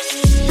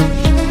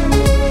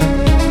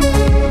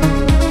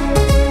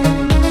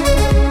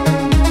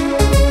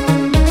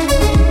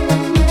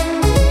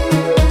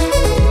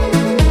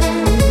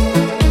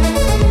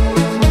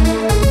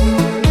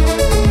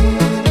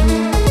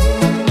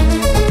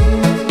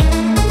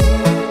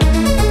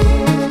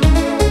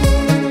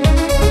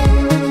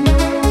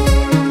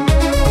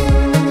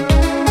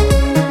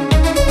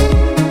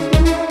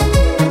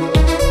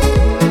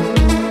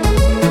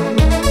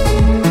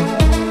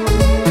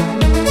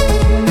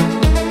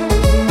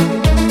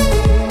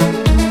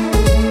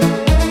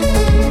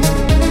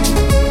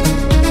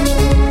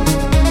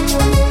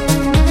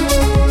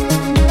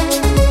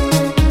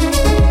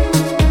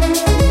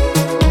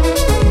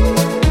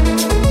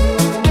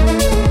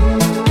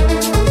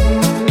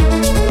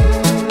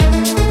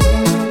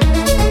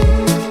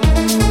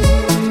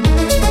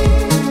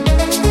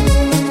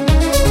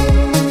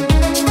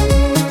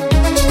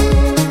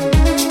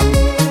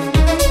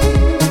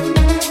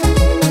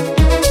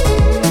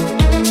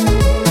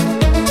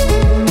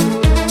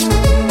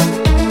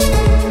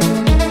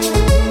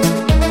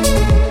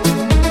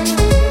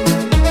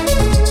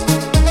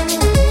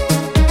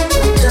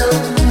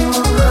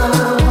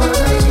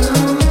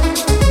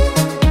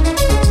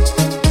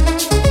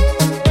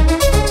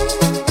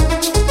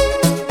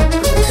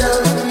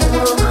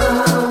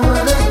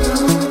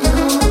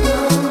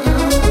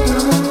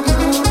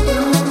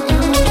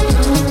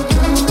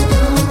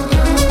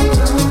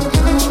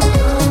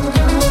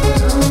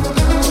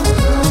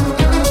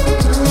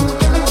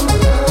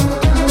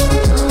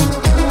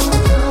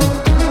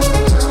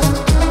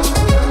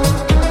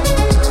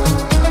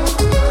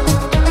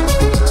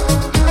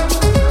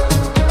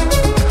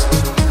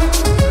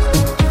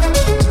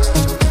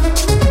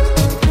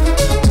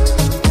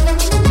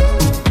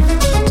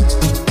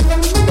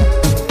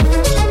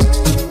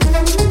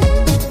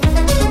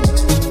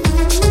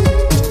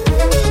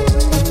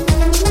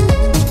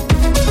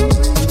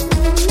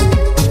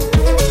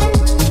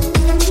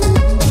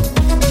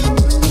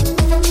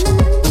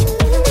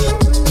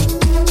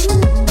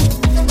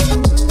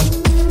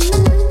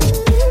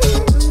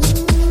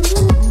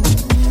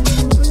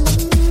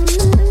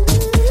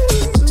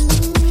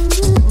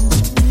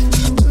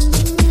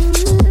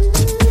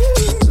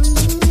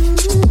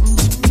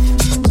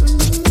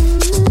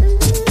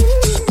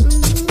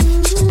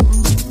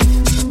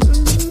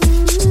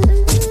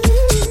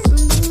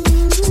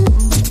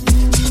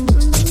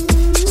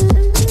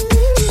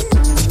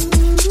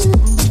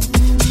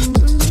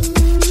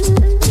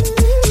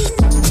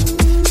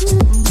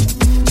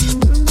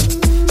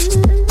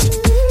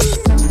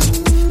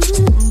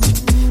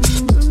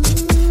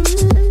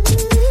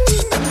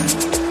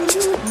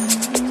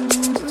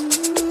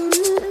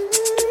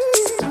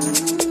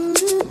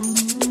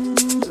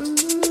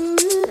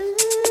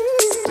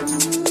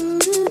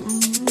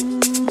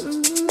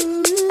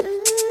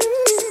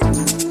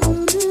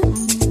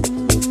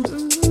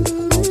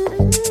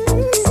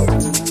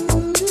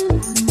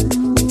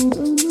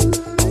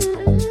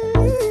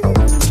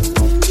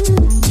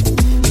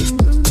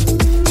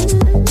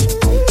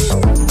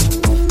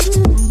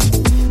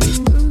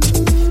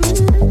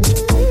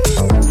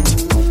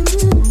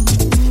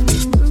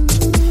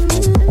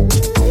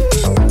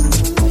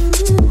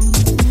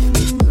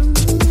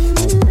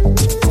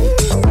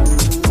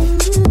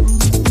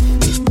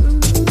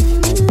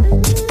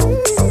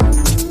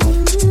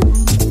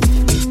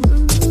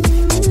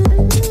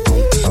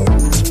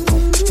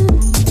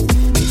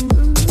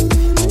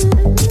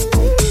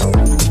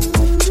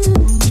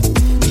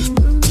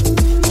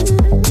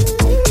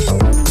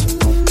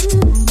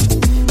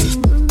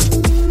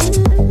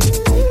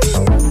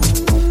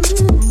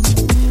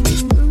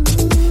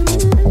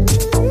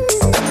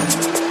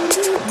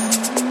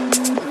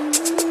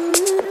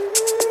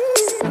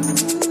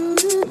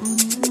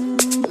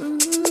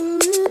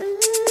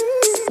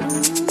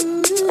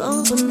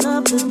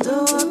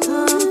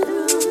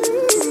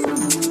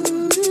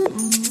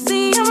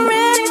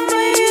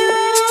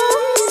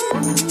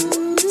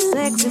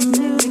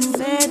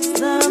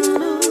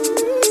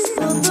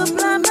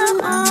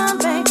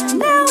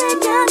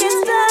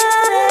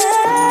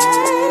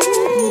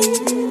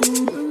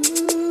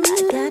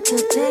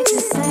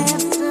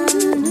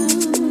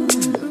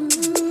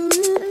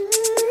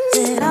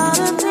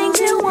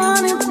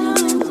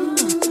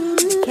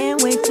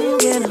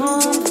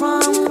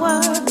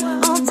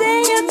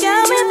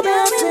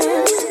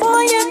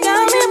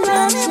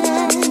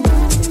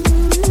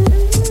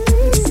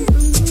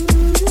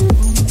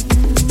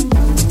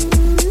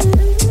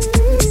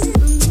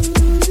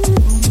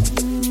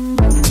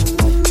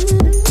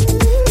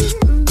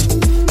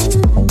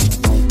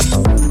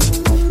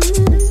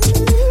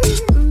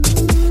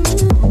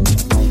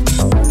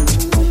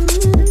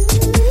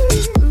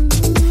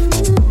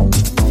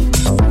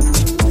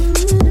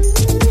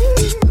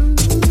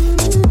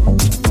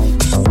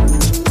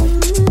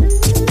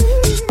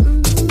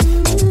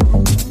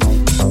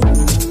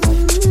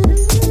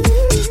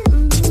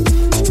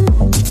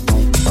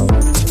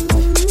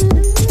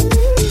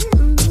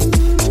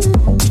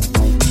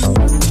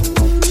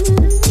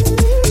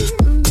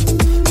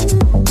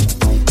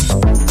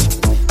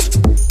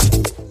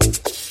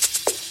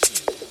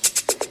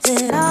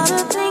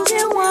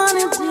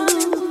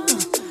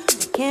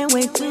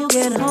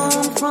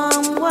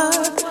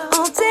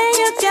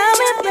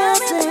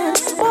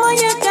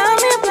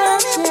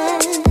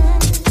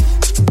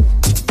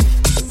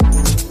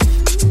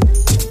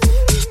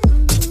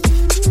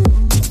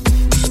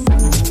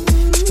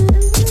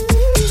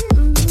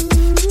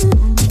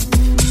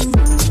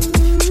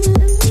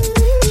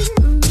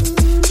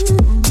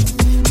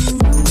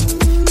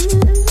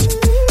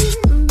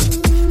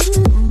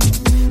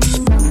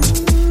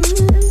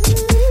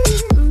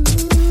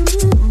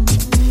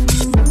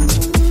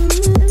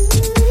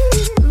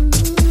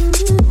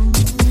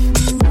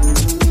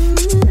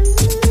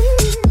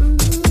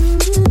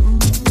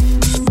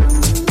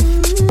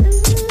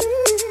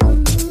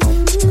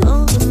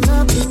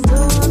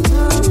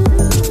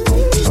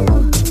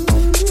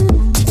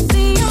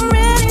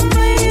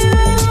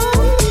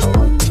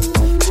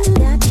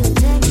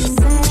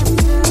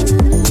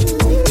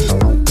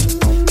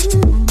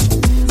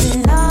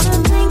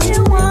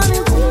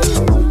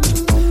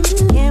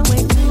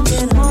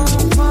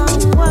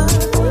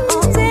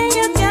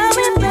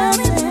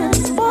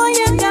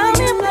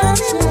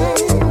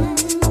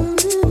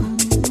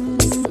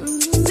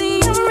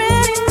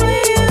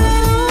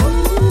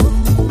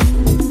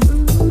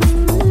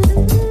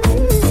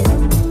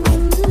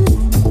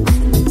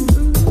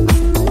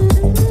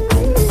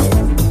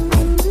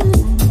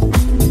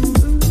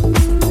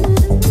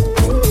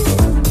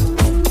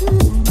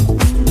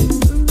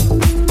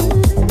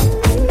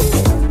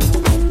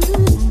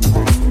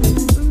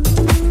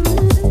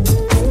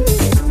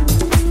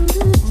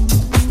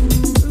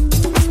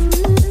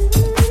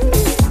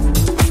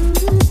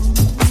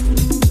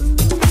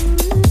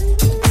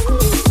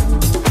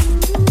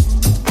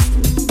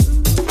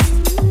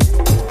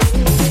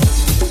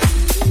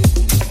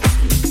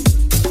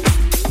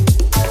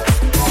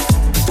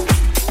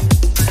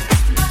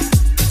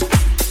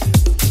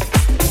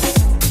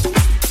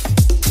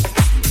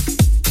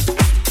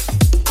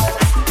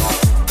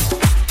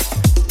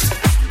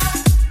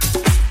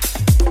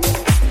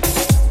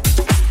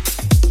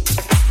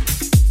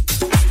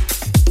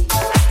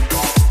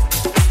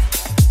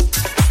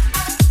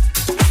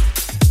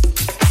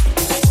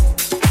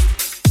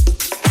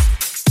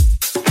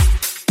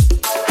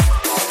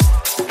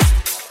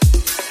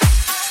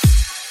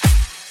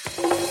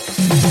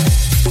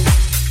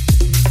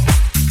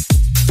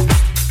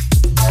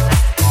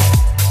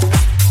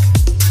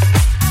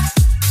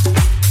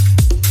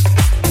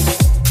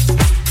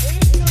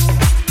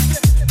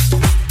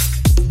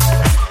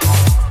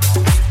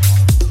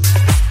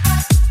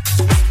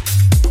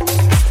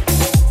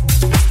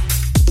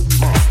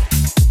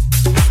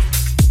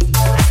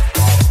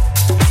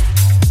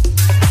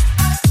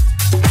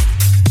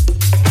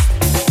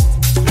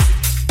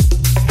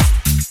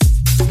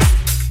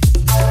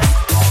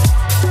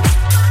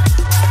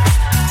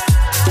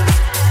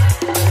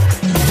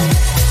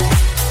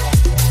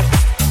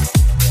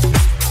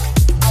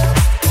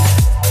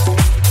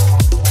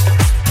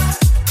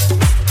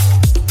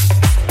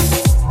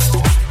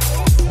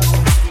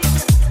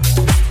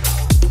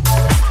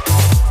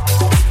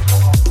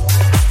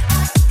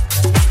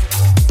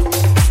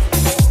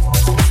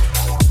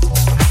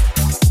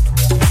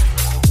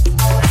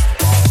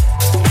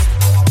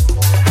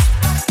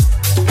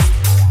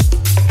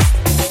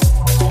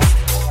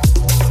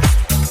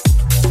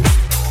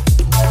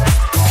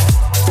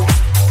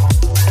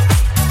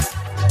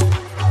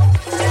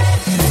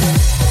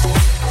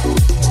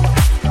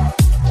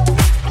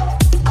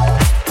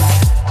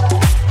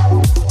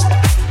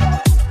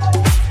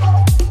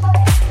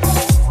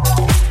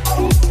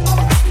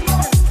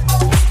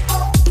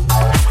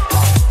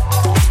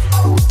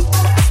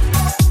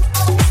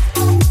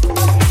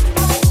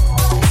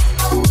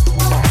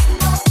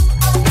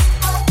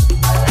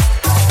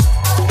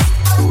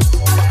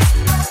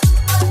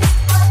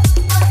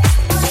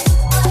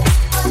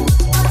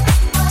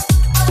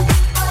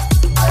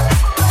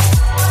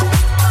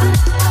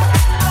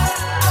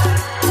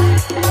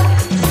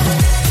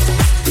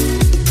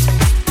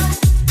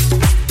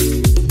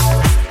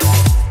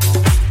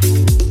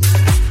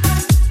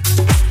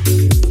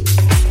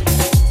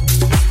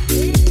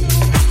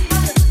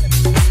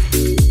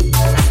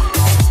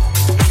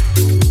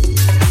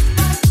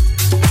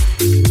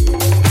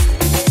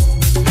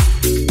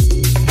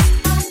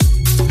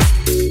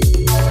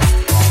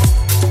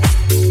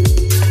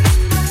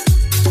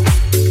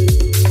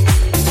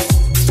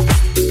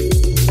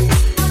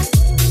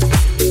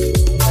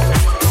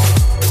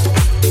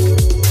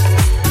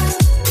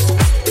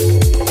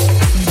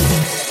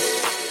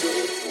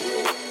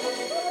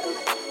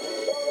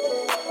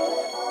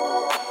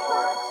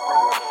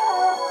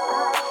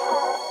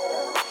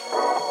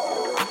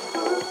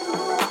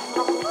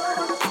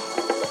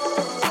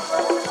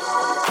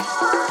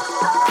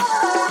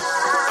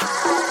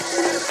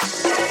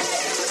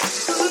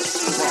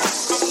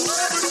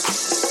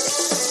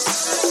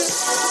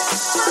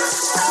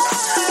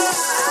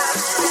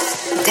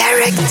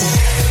 Derek D.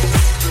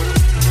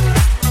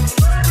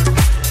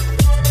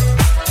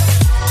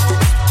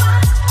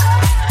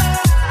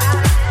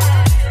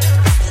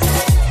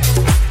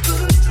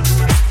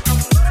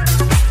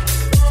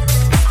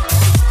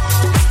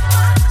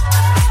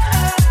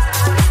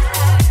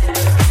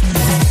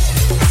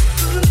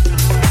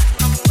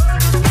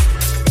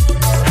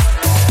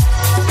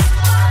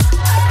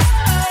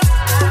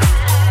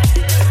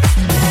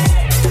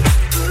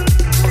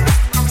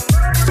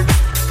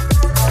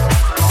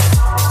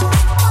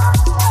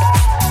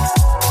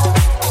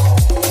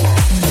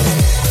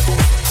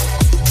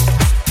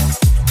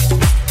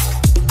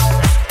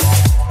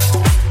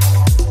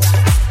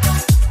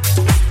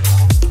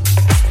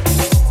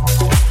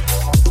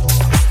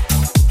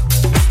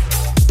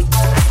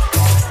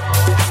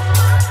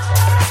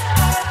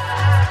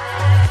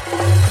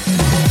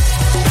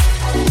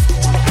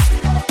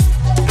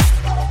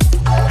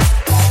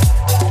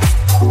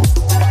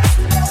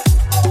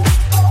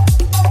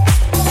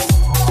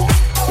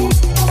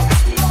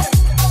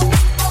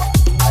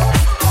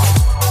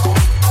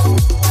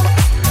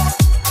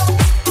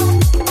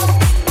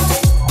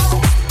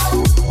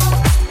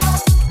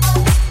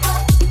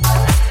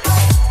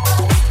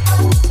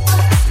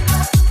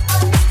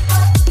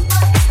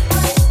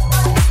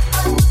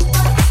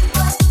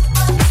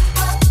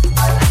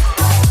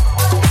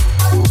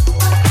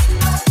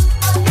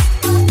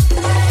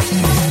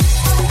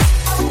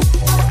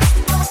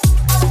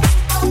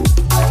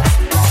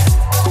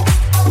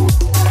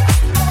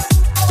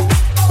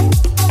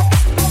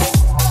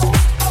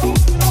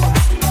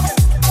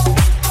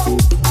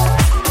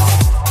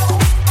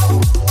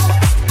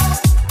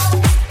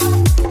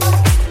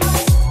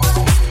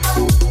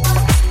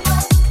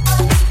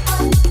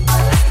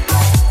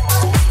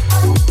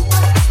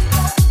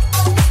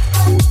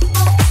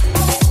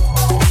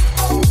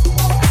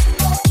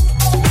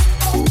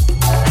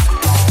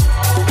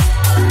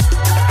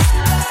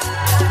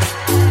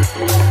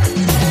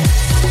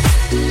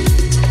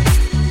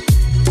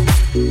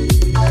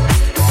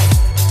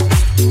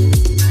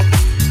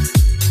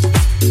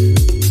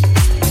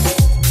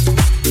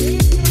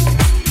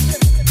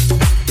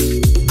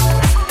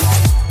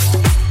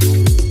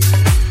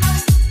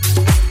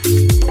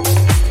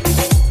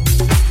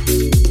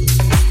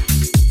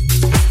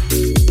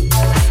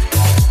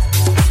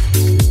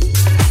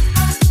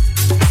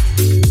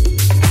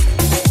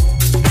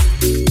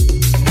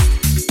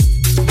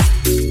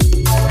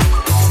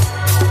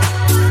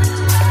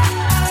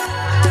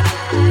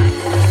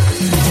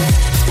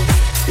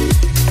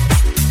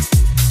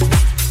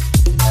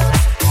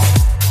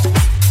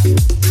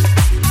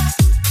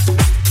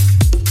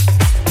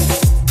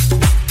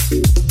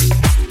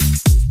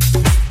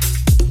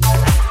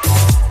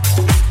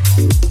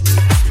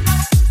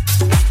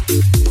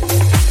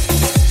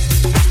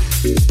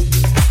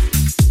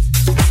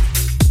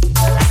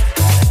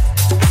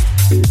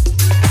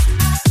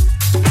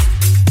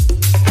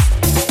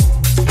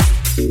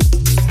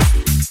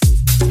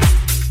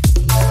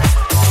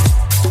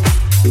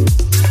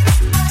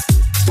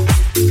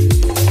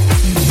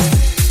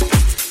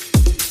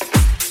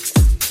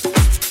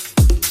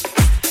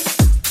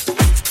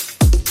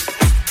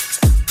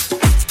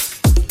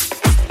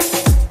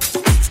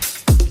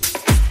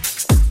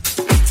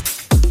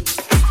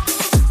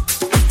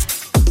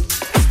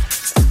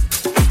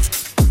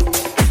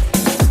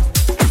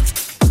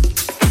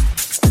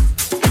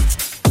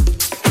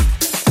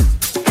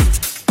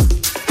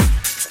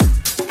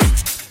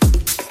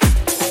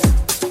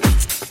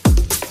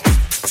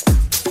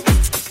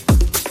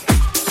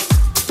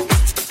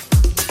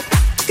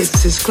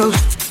 It's as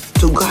close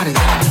to God as I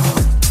know.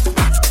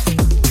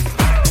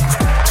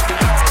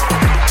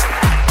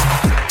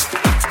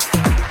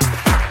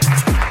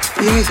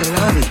 The eyes are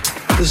lovely,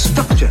 the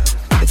structure,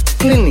 the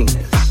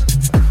cleanliness,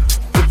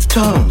 the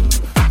tone,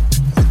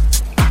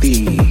 the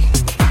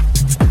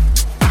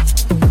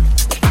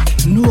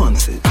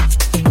nuances,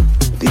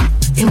 the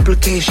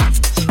implications,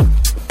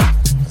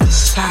 the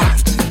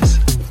silences,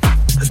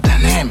 the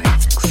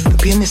dynamics, the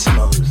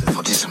pianissimos, the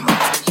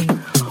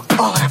fortissimos,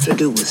 all have to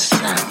do with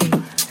sound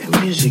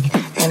and music,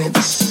 and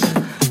it's...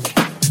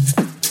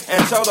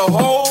 And so the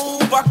whole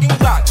fucking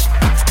block.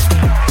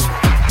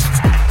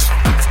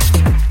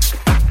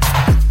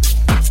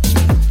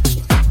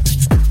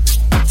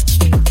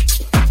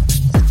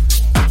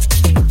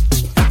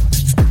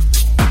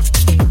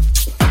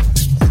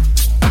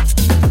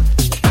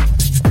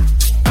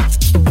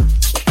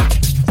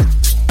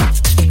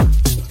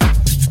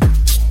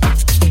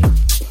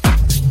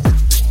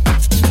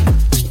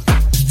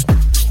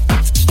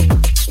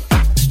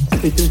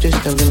 We do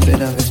just a little bit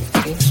of it,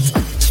 okay?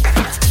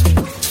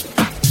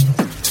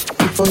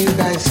 Before you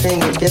guys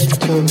sing it, get the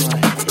tune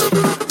right.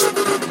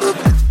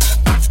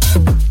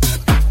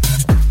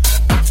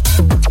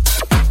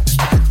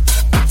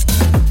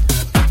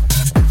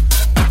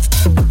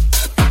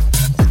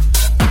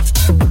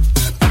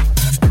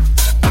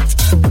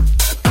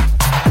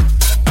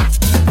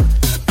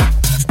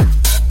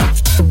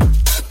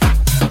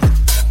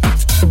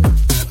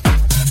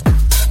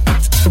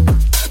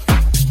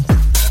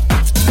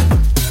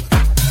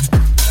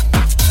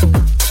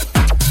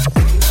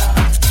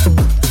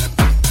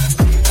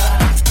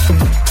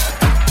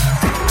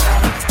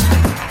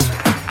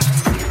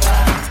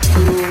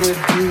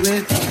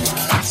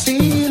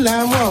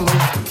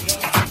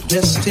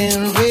 dressed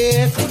in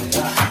red,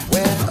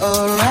 wear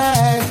a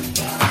rag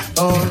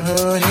on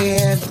her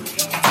head.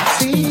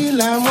 Sea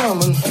lion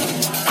woman,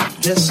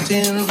 dressed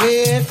in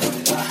red,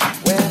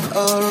 wear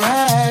a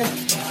rag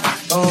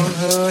on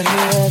her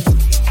head.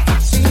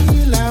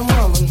 Sea lion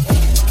woman,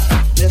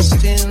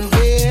 dressed in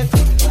red,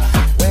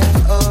 wear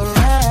a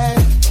rag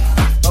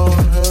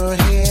on her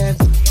head.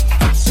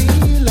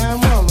 Sea lion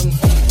woman,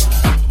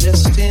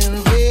 dressed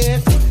in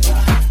red,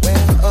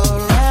 wear a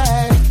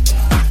rag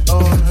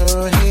on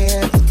her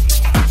head.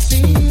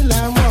 Sea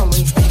lion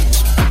woman,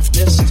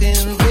 dressed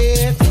in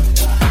red,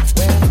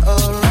 wear a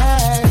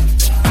rag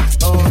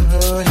on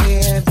her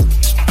head.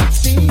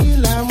 Sea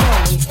lion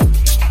woman,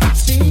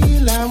 sea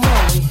lion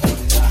woman,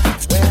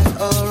 wear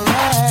a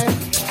rag.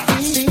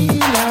 Sea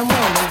lion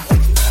woman.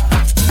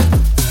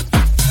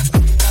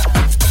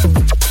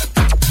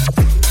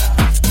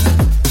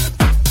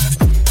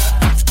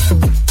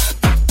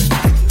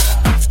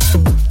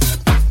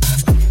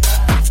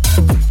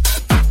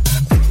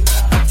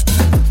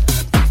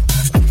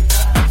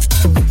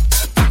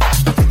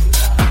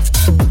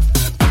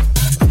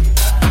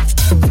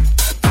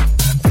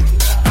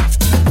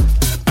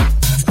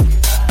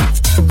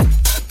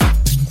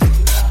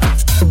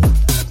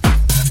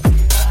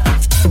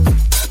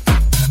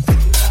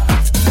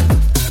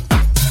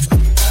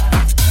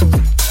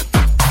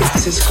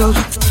 It's as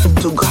close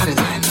to God as I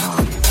know.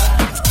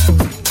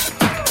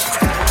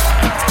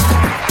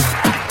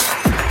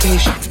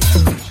 Patience,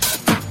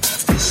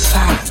 the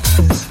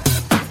silences,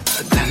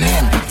 the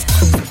dynamics,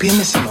 the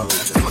pianissimos,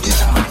 the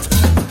fortissimos.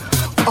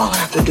 All I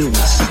have to do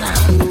is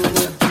sound.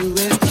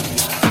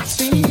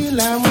 Sea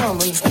lion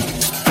woman,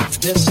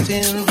 dressed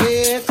in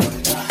red,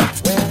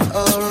 wear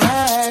a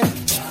rag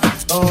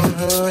on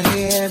her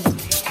head.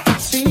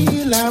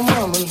 Sea lion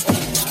woman,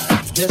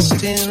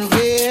 dressed in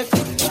red,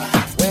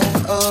 wear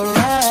a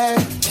rag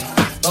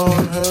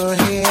on her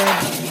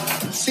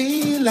head.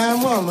 Sea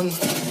lion woman,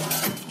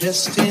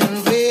 dressed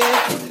in red,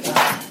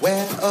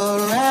 wear a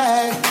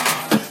rag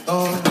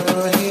on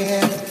her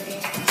head.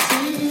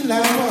 Sea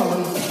lion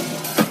woman,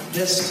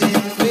 dressed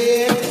in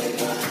red,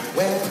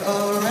 wear a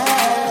rag.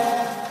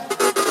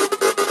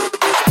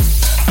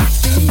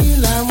 Sea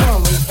lion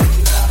woman.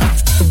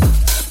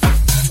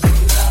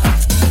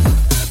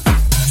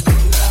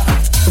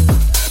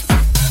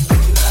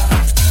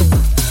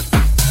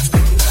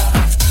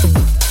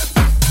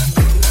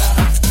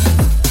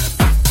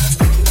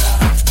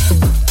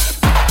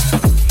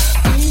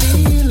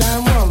 Sea lion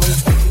woman.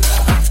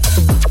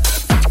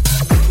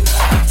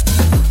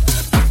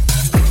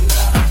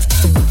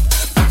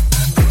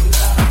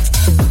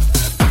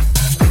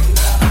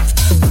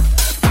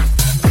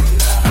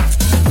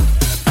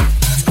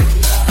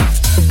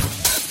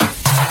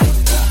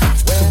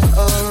 Wear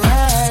a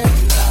rag.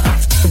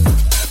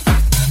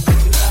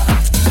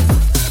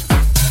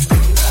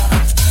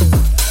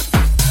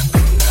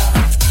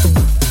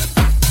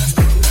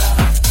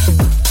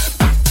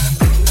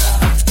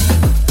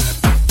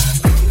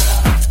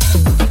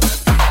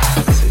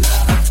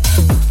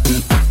 The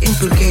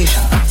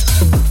implications,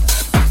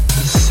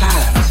 the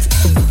silences,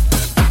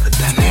 the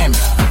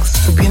dynamics,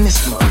 the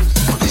pianissimos,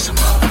 the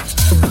fortissimos.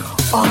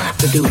 All I have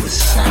to do is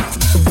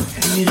sound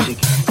and music,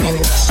 and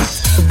it's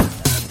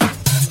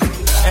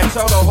And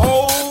so the whole